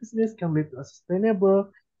wealth business can lead to a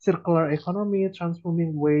sustainable circular economy,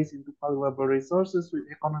 transforming waste into valuable resources with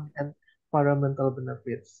economic and environmental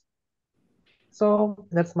benefits. So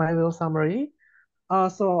that's my little summary.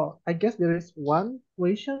 So I guess there is one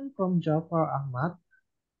question from Jafar Ahmad.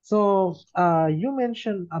 So you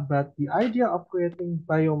mentioned about the idea of creating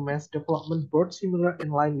biomass development board similar in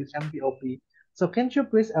line with MPOP. So can you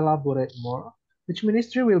please elaborate more? Which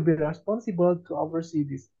ministry will be responsible to oversee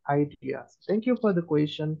these ideas? Thank you for the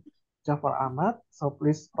question, Jafar Ahmad. So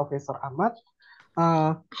please, Professor Ahmad,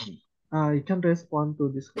 uh, you can respond to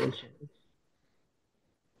this question.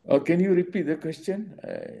 Oh, can you repeat the question?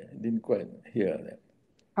 I didn't quite hear that.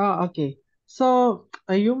 Okay. So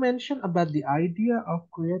you mentioned about the idea of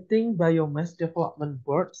creating biomass development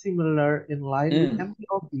board similar in line with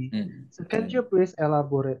MPOB. So can you please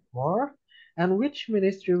elaborate more? And which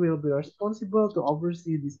ministry will be responsible to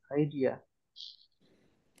oversee this idea?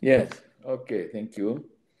 Yes. Okay. Thank you.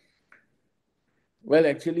 Well,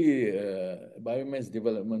 actually, Biomass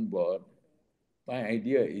Development Board, my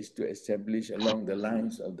idea is to establish along the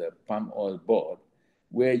lines of the Palm Oil Board,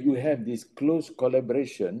 where you have this close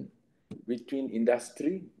collaboration between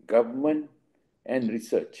industry, government, and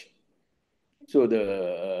research. So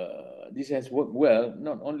this has worked well,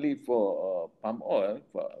 not only for palm oil,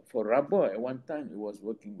 for rubber at one time it was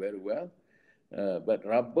working very well. But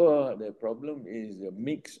rubber, the problem is the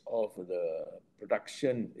mix of the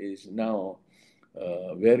production is now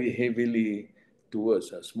very heavily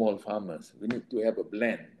towards small farmers. We need to have a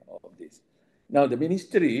blend of this. Now, the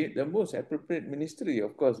ministry, the most appropriate ministry,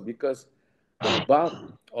 of course, because the bulk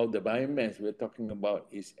of the biomass we're talking about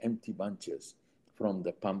is empty bunches from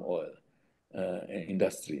the palm oil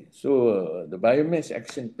industry. So the biomass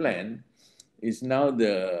action plan is now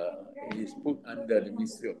is put under the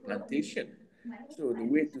Ministry of Plantation. So the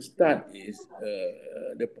way to start is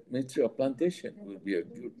the Ministry of Plantation will be a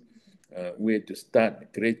good way to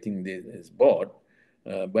start creating this board.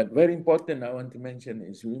 But very important, I want to mention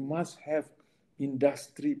is we must have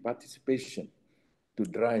industry participation to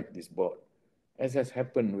drive this board, as has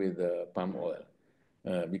happened with palm oil.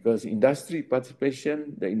 Because industry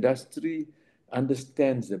participation, the industry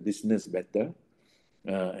understands the business better,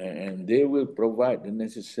 and they will provide the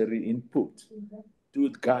necessary input to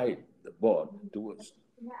guide the board towards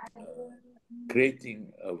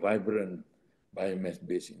creating a vibrant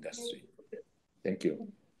biomass-based industry. Thank you.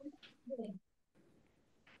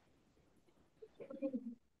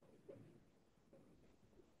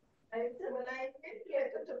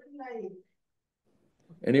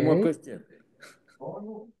 Any more questions?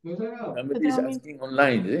 Somebody is asking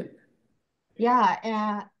online, is it?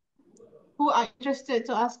 Yeah, who are interested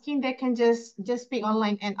to asking, they can just speak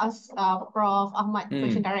online and ask Prof. Ahmad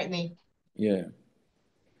question directly. Yeah.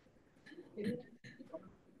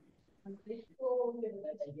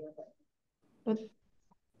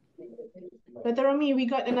 Dr. Romi, we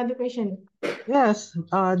got another question. Yes,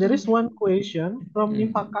 there is one question from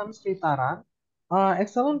Nifakan Sritaran.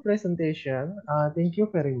 Excellent presentation. Thank you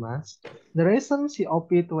very much. The recent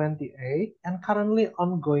COP28 and currently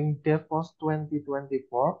ongoing Davos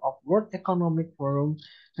 2024 of World Economic Forum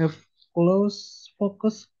have close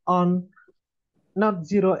focus on net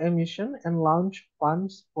zero emission and launch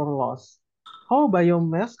funds for loss. How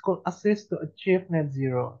biomass could assist to achieve net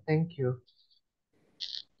zero? Thank you.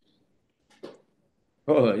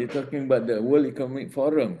 Oh, you're talking about the World Economic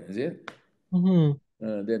Forum, is it? Mm-hmm.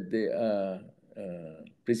 That they are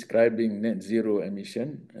prescribing net zero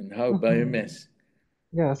emission and how biomass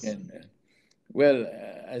can. Well,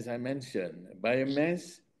 as I mentioned,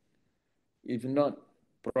 biomass, if not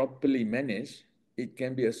properly managed, it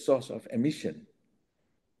can be a source of emission,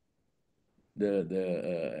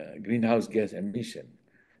 the greenhouse gas emission.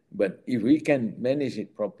 But if we can manage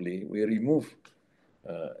it properly, we remove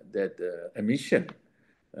that emission.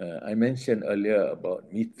 I mentioned earlier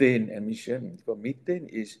about methane emission. For methane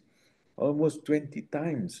is almost 20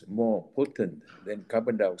 times more potent than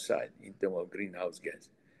carbon dioxide in terms of greenhouse gas.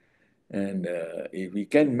 And if we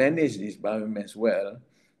can manage this biomass well,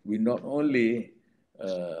 we not only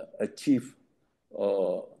achieve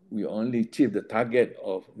the target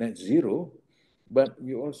of net zero, but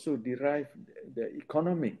we also derive the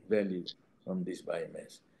economic value from this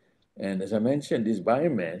biomass. And as I mentioned, this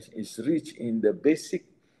biomass is rich in the basic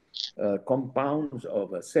compounds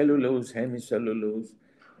of cellulose, hemicellulose,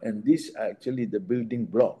 and these are actually the building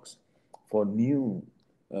blocks for new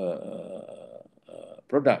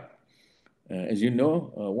product. As you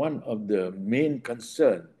know, one of the main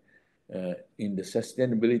concern in the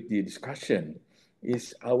sustainability discussion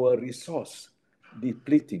is our resource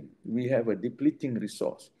depleting. We have a depleting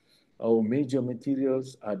resource. Our major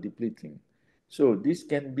materials are depleting. So this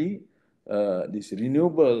can be, this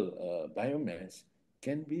renewable biomass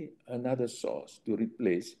can be another source to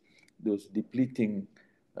replace those depleting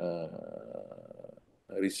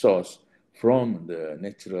resource from the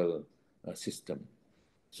natural system.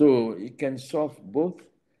 So it can solve both.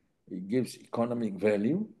 It gives economic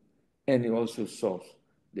value and it also solves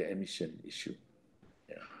the emission issue.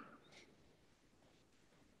 Yeah.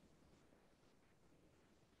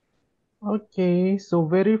 Okay, so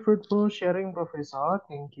very fruitful sharing, Professor.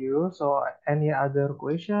 Thank you. So, any other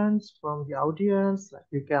questions from the audience?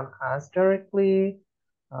 You can ask directly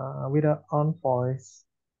with your own voice.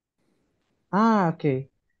 Okay.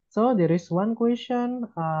 So there is one question.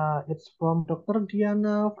 It's from Dr.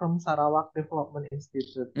 Diana from Sarawak Development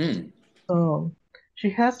Institute. So she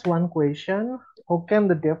has one question. How can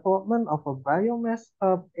the development of a biomass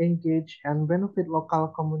hub engage and benefit local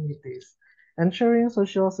communities, ensuring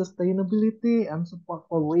social sustainability and support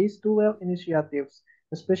for waste to wealth initiatives,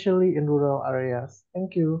 especially in rural areas?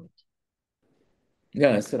 Thank you.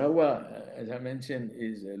 Yeah, Sarawak, as I mentioned,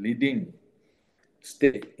 is a leading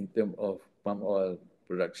state in terms of palm oil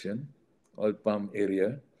production, oil palm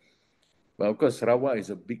area. But of course, Sarawak is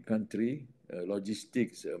a big country.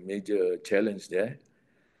 Logistics a major challenge there.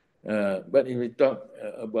 But if we talk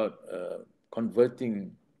about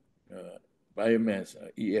converting biomass,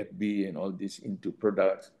 EFB and all this into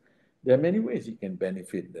products, there are many ways it can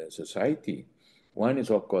benefit the society. One is,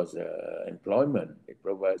 of course, employment. It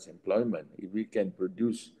provides employment. If we can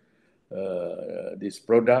produce these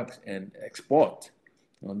products and export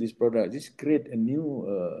on these products. This create a new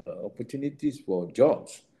opportunities for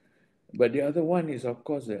jobs. But the other one is, of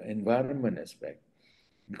course, the environment aspect.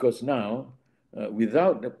 Because now,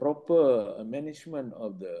 without the proper management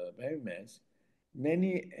of the biomass,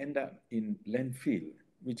 many end up in landfill,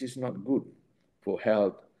 which is not good for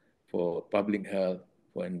health, for public health,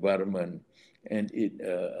 for environment, and it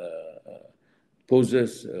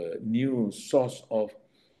poses a new source of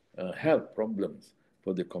health problems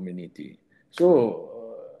for the community. So,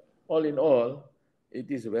 all in all,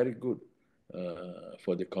 it is very good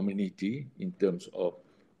for the community in terms of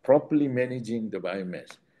properly managing the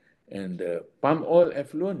biomass. And palm oil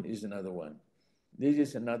effluent is another one. This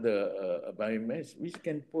is another biomass which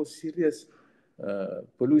can pose serious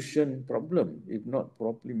pollution problem if not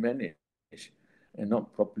properly managed and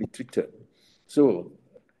not properly treated. So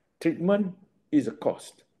treatment is a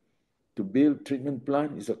cost. To build treatment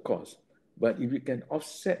plant is a cost. But if you can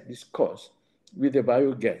offset this cost with the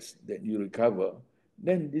biogas that you recover,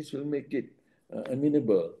 then this will make it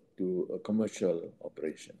amenable to a commercial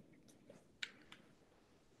operation.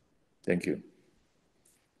 Thank you.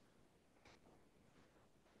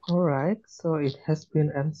 All right, so it has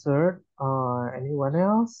been answered. Anyone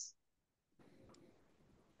else?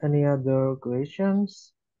 Any other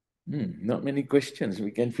questions? Not many questions.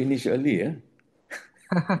 We can finish early, eh?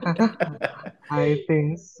 I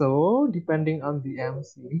think so, depending on the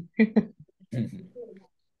MC.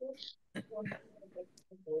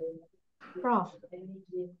 Prof,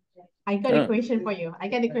 I got a question for you.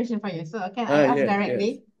 So can I ask yes,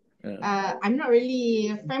 directly? yes. I'm not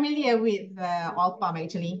really familiar with oil palm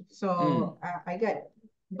actually. So I got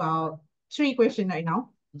about 3 questions right now.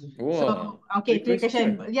 Wow. So okay, 3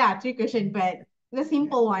 questions. Question. Yeah, 3 questions, but the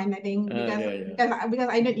simple one, I think, because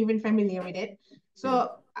I'm not even familiar with it.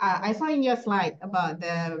 So I saw in your slide about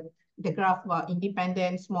the graph about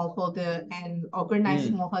independent smallholder and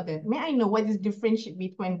organized smallholder. May I know what is the difference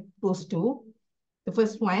between those two? The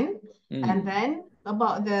first one, and then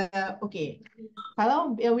about the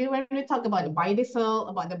kalau when we talk about the biodiesel,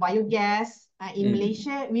 about the biogas in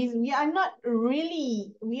Malaysia, we are not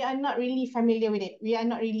really familiar with it. We are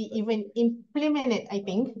not really even implement it, I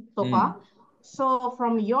think, so far. So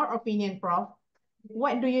from your opinion, Prof,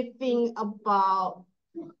 what do you think about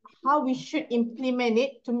how we should implement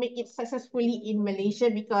it to make it successfully in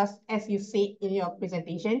Malaysia? Because as you said in your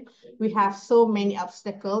presentation, we have so many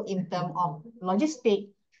obstacles in terms of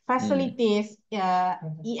logistic, facilities,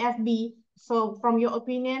 EFB. So from your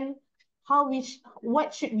opinion,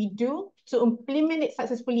 what should we do to implement it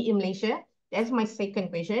successfully in Malaysia? That's my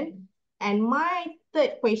second question. And my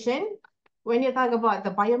third question, when you talk about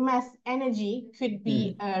the biomass energy could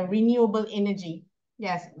be renewable energy.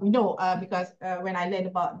 Yes, we know because when I learned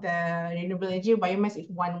about the renewable energy, biomass is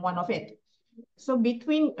one of it. So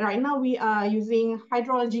right now we are using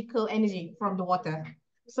hydrological energy from the water.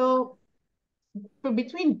 So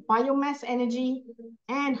between biomass energy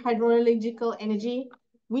and hydrological energy,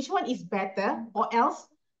 which one is better, or else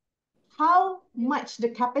how much the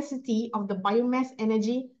capacity of the biomass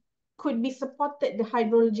energy could be supported the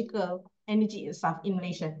hydrological energy itself in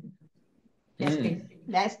Malaysia? Yes, please.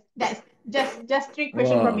 That's just 3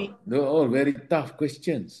 questions from me. They're all very tough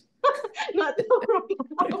questions. Not too wrong.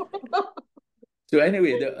 So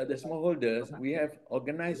anyway, the smallholders, we have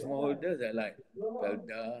organized smallholders that like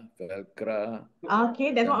Felda, Felcra.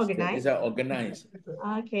 Okay, that's not organized. These are organized.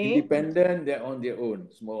 Okay. Independent, they're on their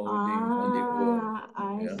own. Small holdings on their own.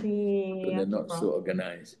 I see. So they're not so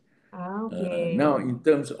organized. Okay. Now, in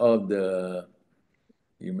terms of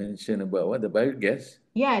you mentioned about what, the biogas?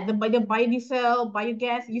 Yeah, the biodiesel,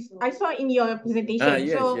 biogas. I saw in your presentation.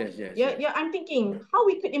 Yes. I'm thinking how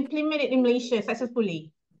we could implement it in Malaysia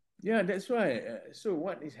successfully. Yeah, that's why. So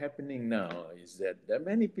what is happening now is that there are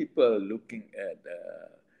many people looking at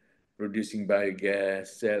producing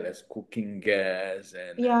biogas, sell as cooking gas,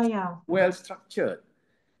 and well structured.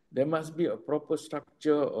 There must be a proper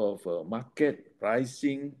structure of market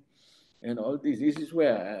pricing and all this. This is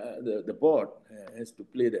where the board has to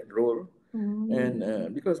play that role.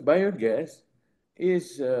 And because biogas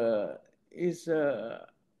is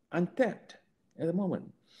untapped at the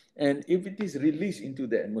moment. And if it is released into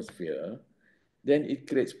the atmosphere, then it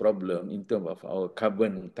creates problem in terms of our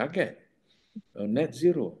carbon target, net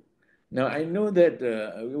zero. Now, I know that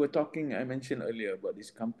we were talking, I mentioned earlier about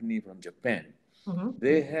this company from Japan.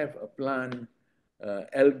 They have a plant,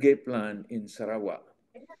 algae plant in Sarawak.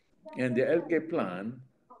 And the algae plant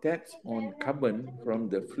taps on carbon from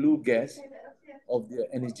the flue gas of their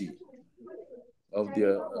energy, of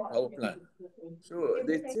their power plant. So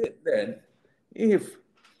they said that if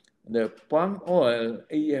the palm oil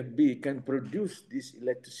AFB can produce this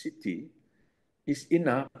electricity is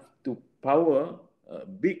enough to power a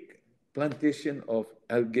big plantation of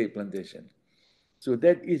algae plantation. So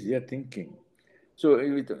that is their thinking. So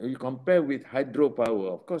if you compare with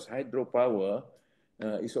hydropower, of course, hydropower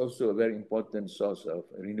is also a very important source of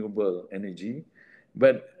renewable energy.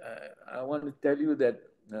 But I want to tell you that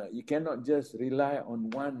you cannot just rely on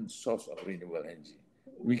one source of renewable energy.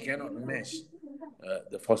 We cannot mesh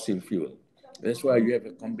the fossil fuel. That's why you have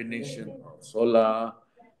a combination of solar,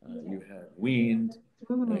 you have wind,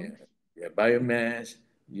 you have biomass,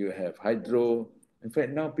 you have hydro. In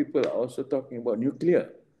fact, now people are also talking about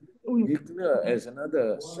nuclear. Nuclear as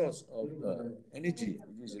another source of energy,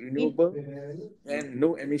 which is renewable and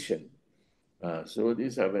no emission. So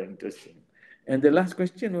these are very interesting. And the last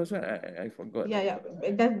question was what? I forgot. Yeah.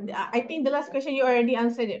 I think the last question you already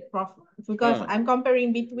answered it, Prof. Because I'm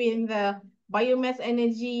comparing between the biomass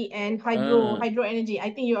energy and hydro energy.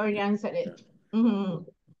 I think you already answered it.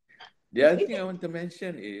 The other thing I want to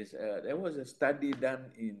mention is there was a study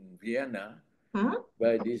done in Vienna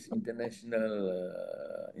by this international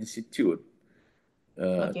institute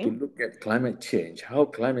to look at climate change, how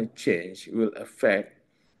climate change will affect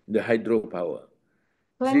the hydropower.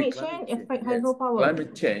 Climate change affect hydropower.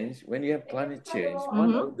 Climate change, when you have climate change,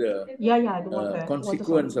 one of the water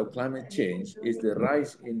consequence of climate change is the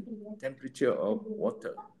rise in temperature of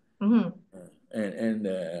water. And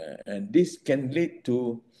this can lead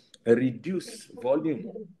to a reduced volume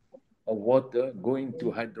of water going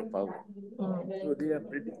to hydropower. So they are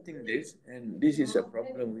predicting this, and this is a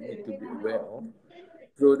problem we need to be aware of.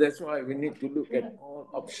 So that's why we need to look at all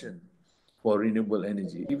options for renewable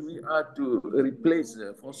energy. If we are to replace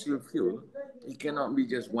the fossil fuel, it cannot be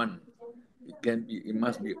just one. It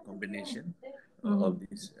must be a combination of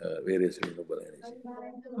these various renewable energy.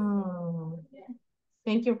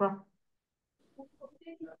 Thank you, Prof.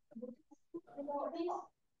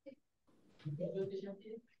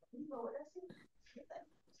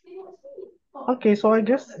 Okay, so I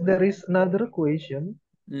guess there is another question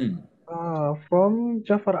from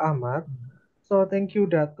Jafar Ahmad. So thank you,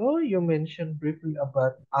 Dato. You mentioned briefly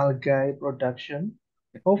about algae production.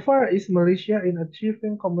 How far is Malaysia in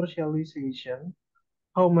achieving commercialization?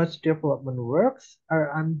 How much development works,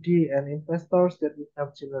 R&D, and investors that we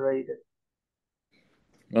have generated?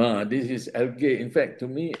 This is algae. In fact, to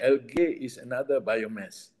me, algae is another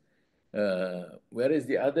biomass. Whereas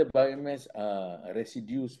the other biomass are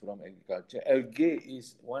residues from agriculture, algae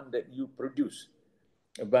is one that you produce,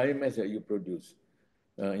 a biomass that you produce.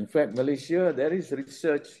 In fact, Malaysia, there is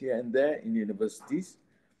research here and there in universities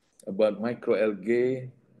about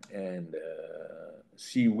microalgae and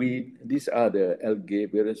seaweed. These are the algae,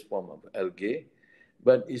 various form of algae,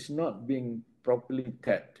 but it's not being properly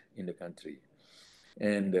tapped in the country.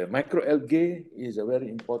 And microalgae is a very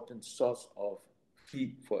important source of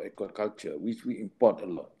feed for aquaculture, which we import a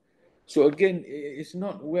lot. So again, it's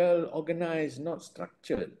not well organized, not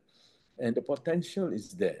structured, and the potential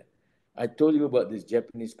is there. I told you about this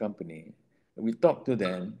Japanese company. We talked to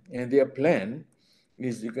them, and their plan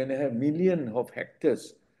is you're going to have millions of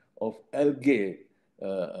hectares of algae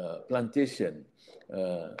plantation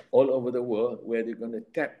all over the world, where they're going to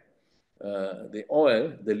tap the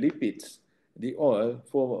oil, the lipids, the oil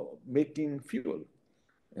for making fuel.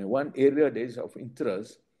 And one area that is of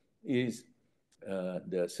interest is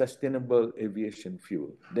the sustainable aviation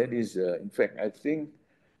fuel. That is, in fact, I think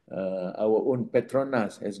our own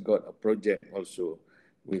Petronas has got a project also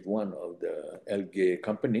with one of the algae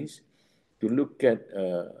companies to look at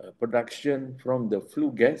production from the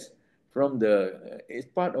flue gas, it's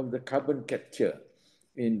part of the carbon capture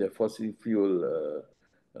in the fossil fuel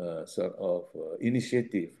sort of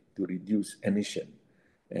initiative to reduce emission.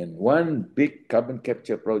 And one big carbon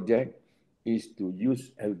capture project is to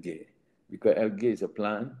use algae, because algae is a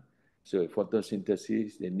plant, so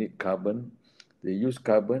photosynthesis, they need carbon. They use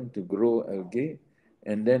carbon to grow algae,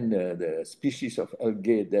 and then the species of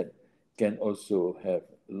algae that can also have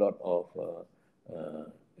a lot of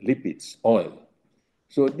lipids, oil.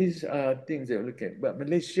 So these are things that we look at. But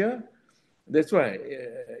Malaysia, that's why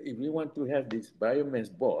if we want to have this biomass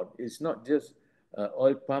board, it's not just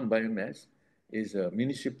oil palm biomass, it's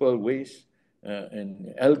municipal waste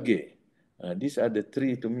and algae. These are the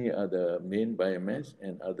three, to me, are the main biomass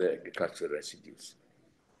and other agricultural residues.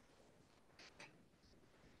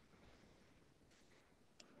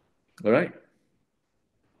 All right.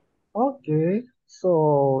 Okay,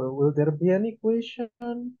 so will there be any question?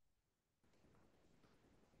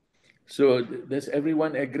 So does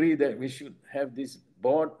everyone agree that we should have this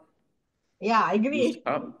board? Yeah, I agree.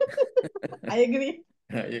 Up? I agree.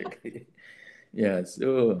 I agree. Yeah,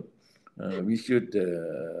 so We should,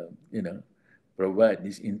 provide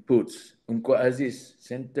these inputs. Ungku Aziz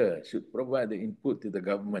Center should provide the input to the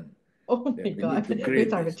government Oh my that we God. need to create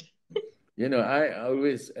this. I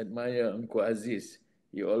always admire Ungku Aziz.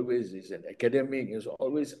 He always is an academic. He's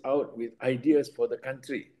always out with ideas for the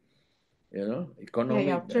country.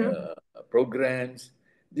 Economic programs.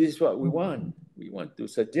 This is what we want. We want to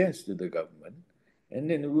suggest to the government, and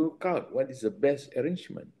then work out what is the best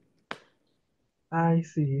arrangement. I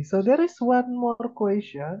see. So there is one more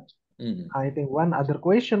question. I think one other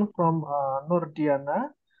question from Nurdiana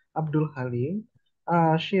Abdul Halim.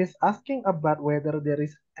 She is asking about whether there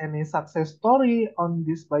is any success story on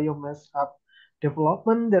this biomass hub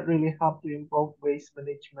development that really helped to improve waste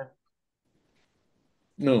management.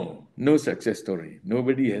 No success story.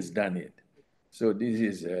 Nobody has done it. So this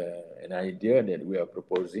is an idea that we are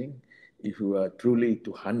proposing if we are truly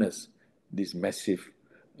to harness this massive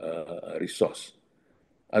resource.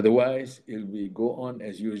 Otherwise, it will go on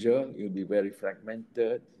as usual. It will be very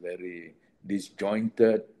fragmented, very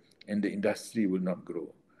disjointed, and the industry will not grow.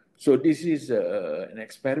 So this is an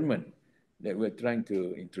experiment that we're trying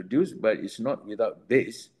to introduce, but it's not without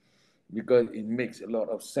base because it makes a lot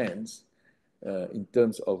of sense in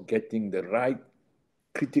terms of getting the right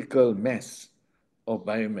critical mass of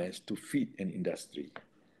biomass to feed an industry.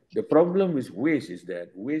 The problem with waste is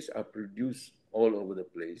that waste are produced all over the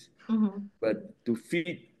place, but to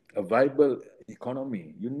feed a viable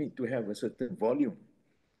economy, you need to have a certain volume.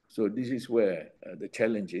 So this is where the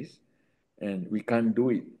challenge is, and we can't do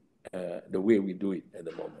it the way we do it at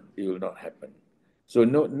the moment. It will not happen. So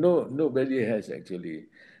nobody has actually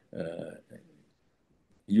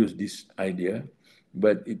used this idea,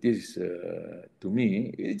 but it is to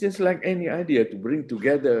me it's just like any idea to bring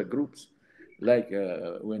together groups, like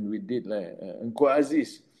when we did Ungku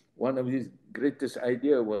Aziz. One of his greatest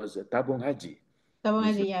idea was Tabung Haji. Tabung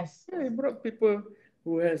Haji, yes. Yeah, he brought people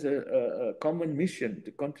who has a common mission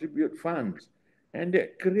to contribute funds, and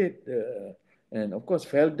that create and of course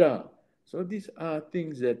Felda. So these are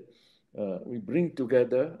things that we bring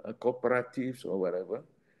together, cooperatives or whatever.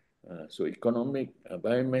 So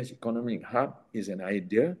biomass economic hub is an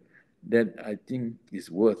idea that I think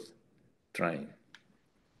is worth trying.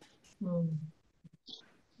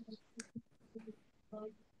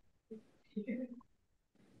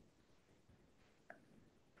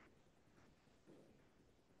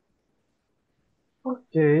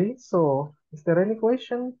 Okay, so is there any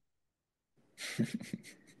question?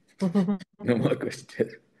 No more question.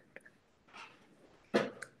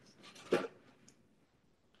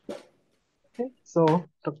 Okay, so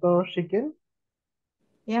Dr. Shikin?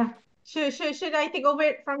 Yeah. Should I take over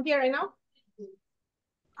it from here right now?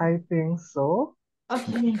 I think so.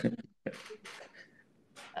 Okay.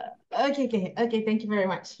 Okay. Thank you very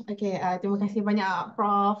much. Okay. Terima kasih banyak,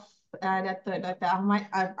 Prof. Dr. Ahmad.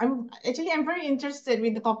 I'm very interested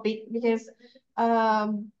with the topic because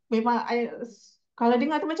memang kalau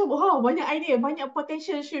dengar tu macam wow, banyak idea, banyak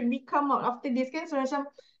potential should be come out after this kan. So macam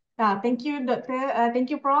thank you Dr.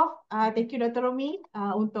 Thank you Prof. Thank you Dr. Romi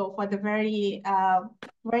for the very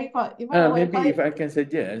maybe if I can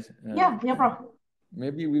suggest. Yeah, Prof.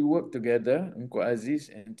 Maybe we work together, Ungku Aziz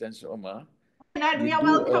and Tan Sri Omar. We are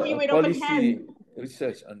welcome you with open hand.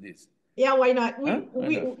 Research on this. Yeah, why not?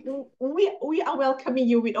 We are welcoming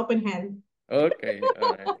you with open hand. Okay,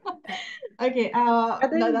 all right. Okay. I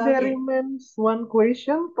think there remains one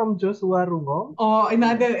question from Joshua Rungong. Oh,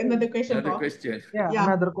 another question, Another Prof. question. Yeah,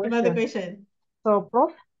 another question. Another question. So,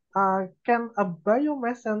 Prof, can a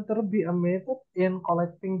biomass center be a method in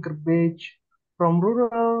collecting garbage from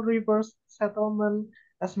rural rivers settlement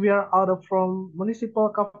as we are from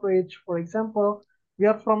municipal coverage? For example, we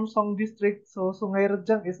are from Song district, so Sungai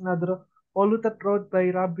Rejang is another polluted road by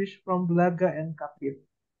rubbish from Belaga and Kapit.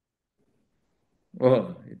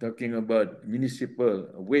 Oh, you're talking about municipal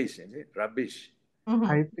waste, is it? Rubbish.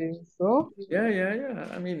 I think so. Yeah.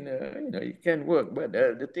 I mean, it can work, but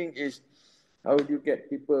the thing is, how do you get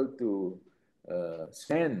people to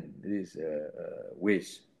send this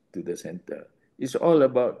waste to the center? It's all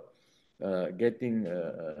about getting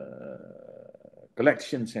a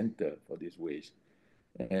collection center for this waste.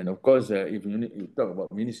 And of course, if you talk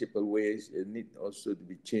about municipal waste, it needs also to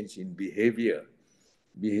be changed in behavior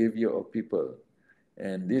of people.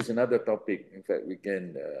 And this is another topic. In fact,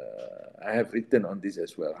 I have written on this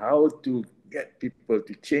as well. How to get people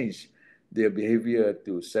to change their behavior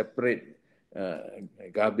to separate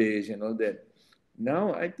garbage and all that.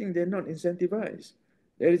 Now, I think they're not incentivized.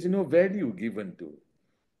 There is no value given to.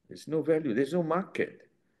 There's no value. There's no market.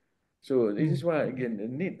 So this is why, again, they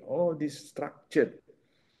need all this structured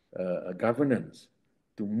governance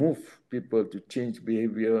to move people to change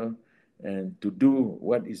behavior and to do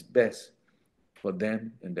what is best for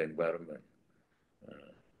them and the environment.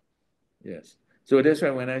 Yes. So that's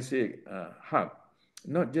why when I say hub,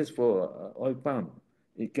 not just for oil palm,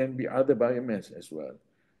 it can be other biomass as well,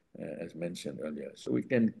 as mentioned earlier. So we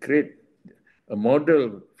can create a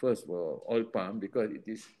model first for oil palm because it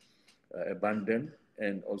is abundant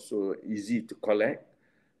and also easy to collect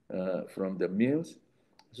from the mills.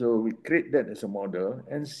 So we create that as a model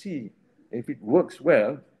and see if it works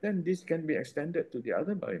well, then this can be extended to the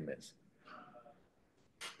other biomass.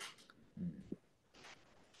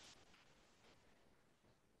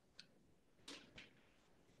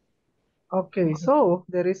 Okay, so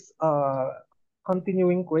there is a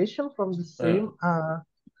continuing question from the same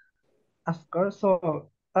asker. So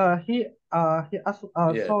he asked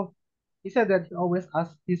Yeah, so he said that he always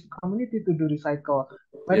asks his community to do recycle,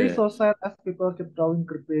 but it's yeah. so sad as people keep throwing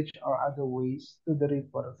garbage or other waste to the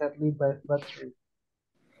river, sadly but true.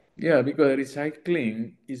 Yeah, because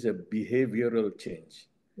recycling is a behavioral change.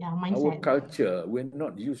 Yeah, Our mindset. culture, we're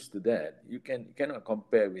not used to that. You cannot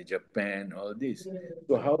compare with Japan, all this.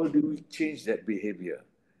 So how do we change that behavior?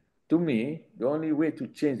 To me, the only way to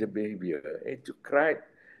change the behavior is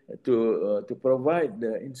to provide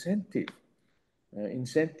the incentive.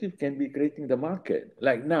 Incentive can be creating the market.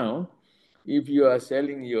 Like now, if you are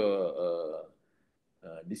selling your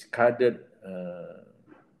discarded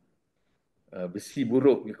besi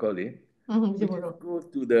buruk, we call it, we just Zero. go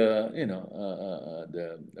to the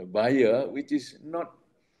the buyer, which is not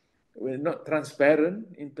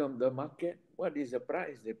transparent in terms of the market. What is the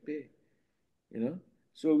price they pay? You know,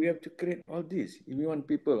 so we have to create all this. If we want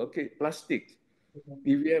people, okay, plastic.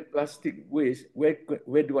 If you have plastic waste,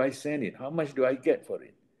 where do I send it? How much do I get for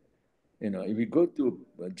it? If you go to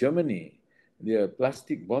Germany, their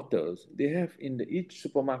plastic bottles they have in each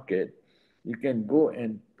supermarket. You can go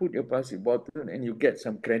and put your plastic bottle and you get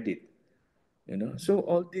some credit. So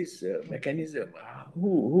all this mechanism,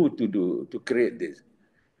 who to create this?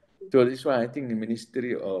 So this is why I think the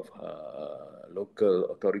Ministry of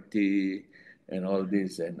Local Authority and all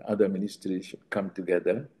this and other ministries should come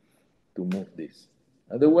together to move this.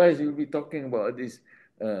 Otherwise, you'll be talking about this,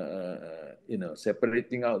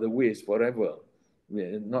 separating out the waste forever.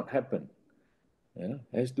 Will not happen. Yeah,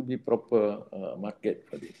 has to be proper market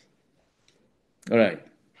for this. All right.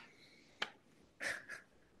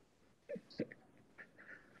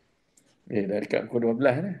 Dah dekat pukul 12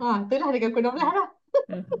 dah. Itulah dekat pukul 12 dah.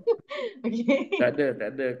 Okay. Tak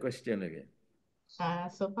ada question lagi.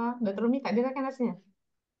 So far, Dr. Romi tak ada kan rasanya?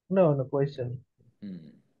 No question.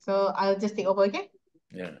 So I'll just take over, okay?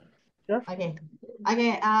 Yeah. Sure. Okay.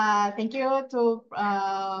 Okay. Thank you to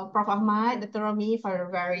Prof. Ahmad, Dr. Romi for a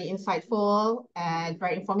very insightful and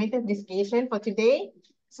very informative discussion for today.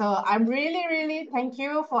 So I'm really, really thank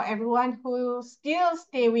you for everyone who still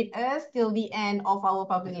stay with us till the end of our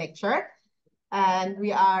public lecture. And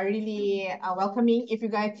we are really welcoming if you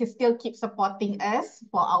guys can still keep supporting us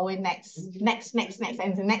for our next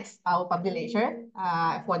our public lecture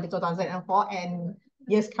for the 2004 and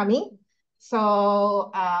years coming.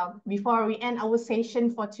 So before we end our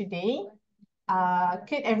session for today,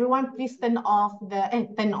 could everyone please turn on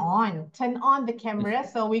the camera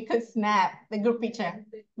so we could snap the group picture.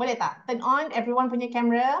 Boleh tak? Turn on everyone punya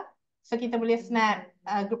camera so kita boleh snap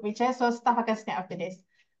group picture. So staff akan snap after this.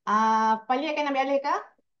 Pali akan ambil alih ke?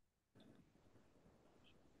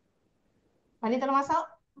 Pali tolong masuk.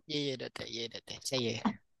 Ya, Doktor. Ya, Doktor. Saya.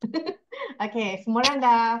 Okay, semua orang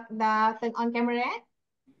dah turn on camera eh?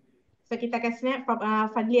 So kita akan snap,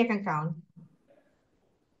 Fadli akan count.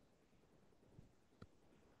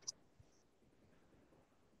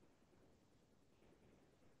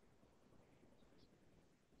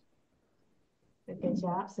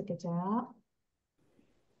 Sekejap.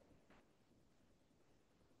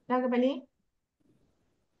 Dah ke Fadli?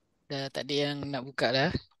 Dah tak ada yang nak buka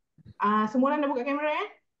dah. Semua orang dah buka kamera eh?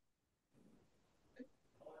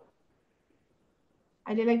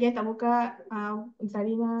 Ada lagi yang tak buka?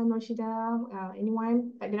 Zarina, Norshida,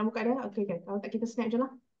 anyone? Tak ada nak buka dah? Okay, okay. Kalau tak kita snap je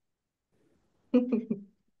lah.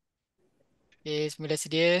 Okay, semula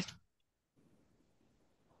sedia.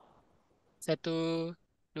 1,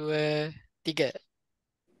 2, 3.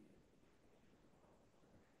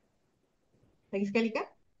 Lagi sekali ke?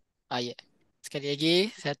 Ya. Sekali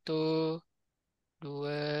lagi. 1,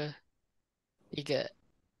 2, 3.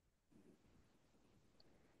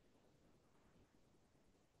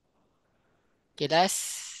 Okay, last.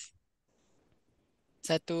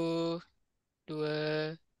 1, 2,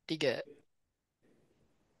 3.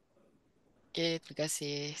 Okay, terima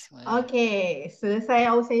kasih semua. Okay, selesai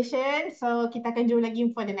our session. So kita akan jumpa lagi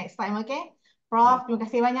for the next time, okay? Prof, terima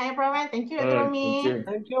kasih banyak ya Prof. Thank you Dr. Thank Romi. you.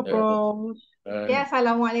 Thank you, Yeah. Prof. Ya,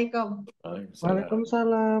 Assalamualaikum. Waalaikumsalam.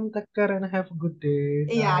 Waalaikumsalam. Take care and have a good day.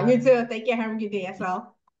 Yeah, you too. Take care. Have a good day as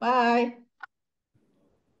well. Bye.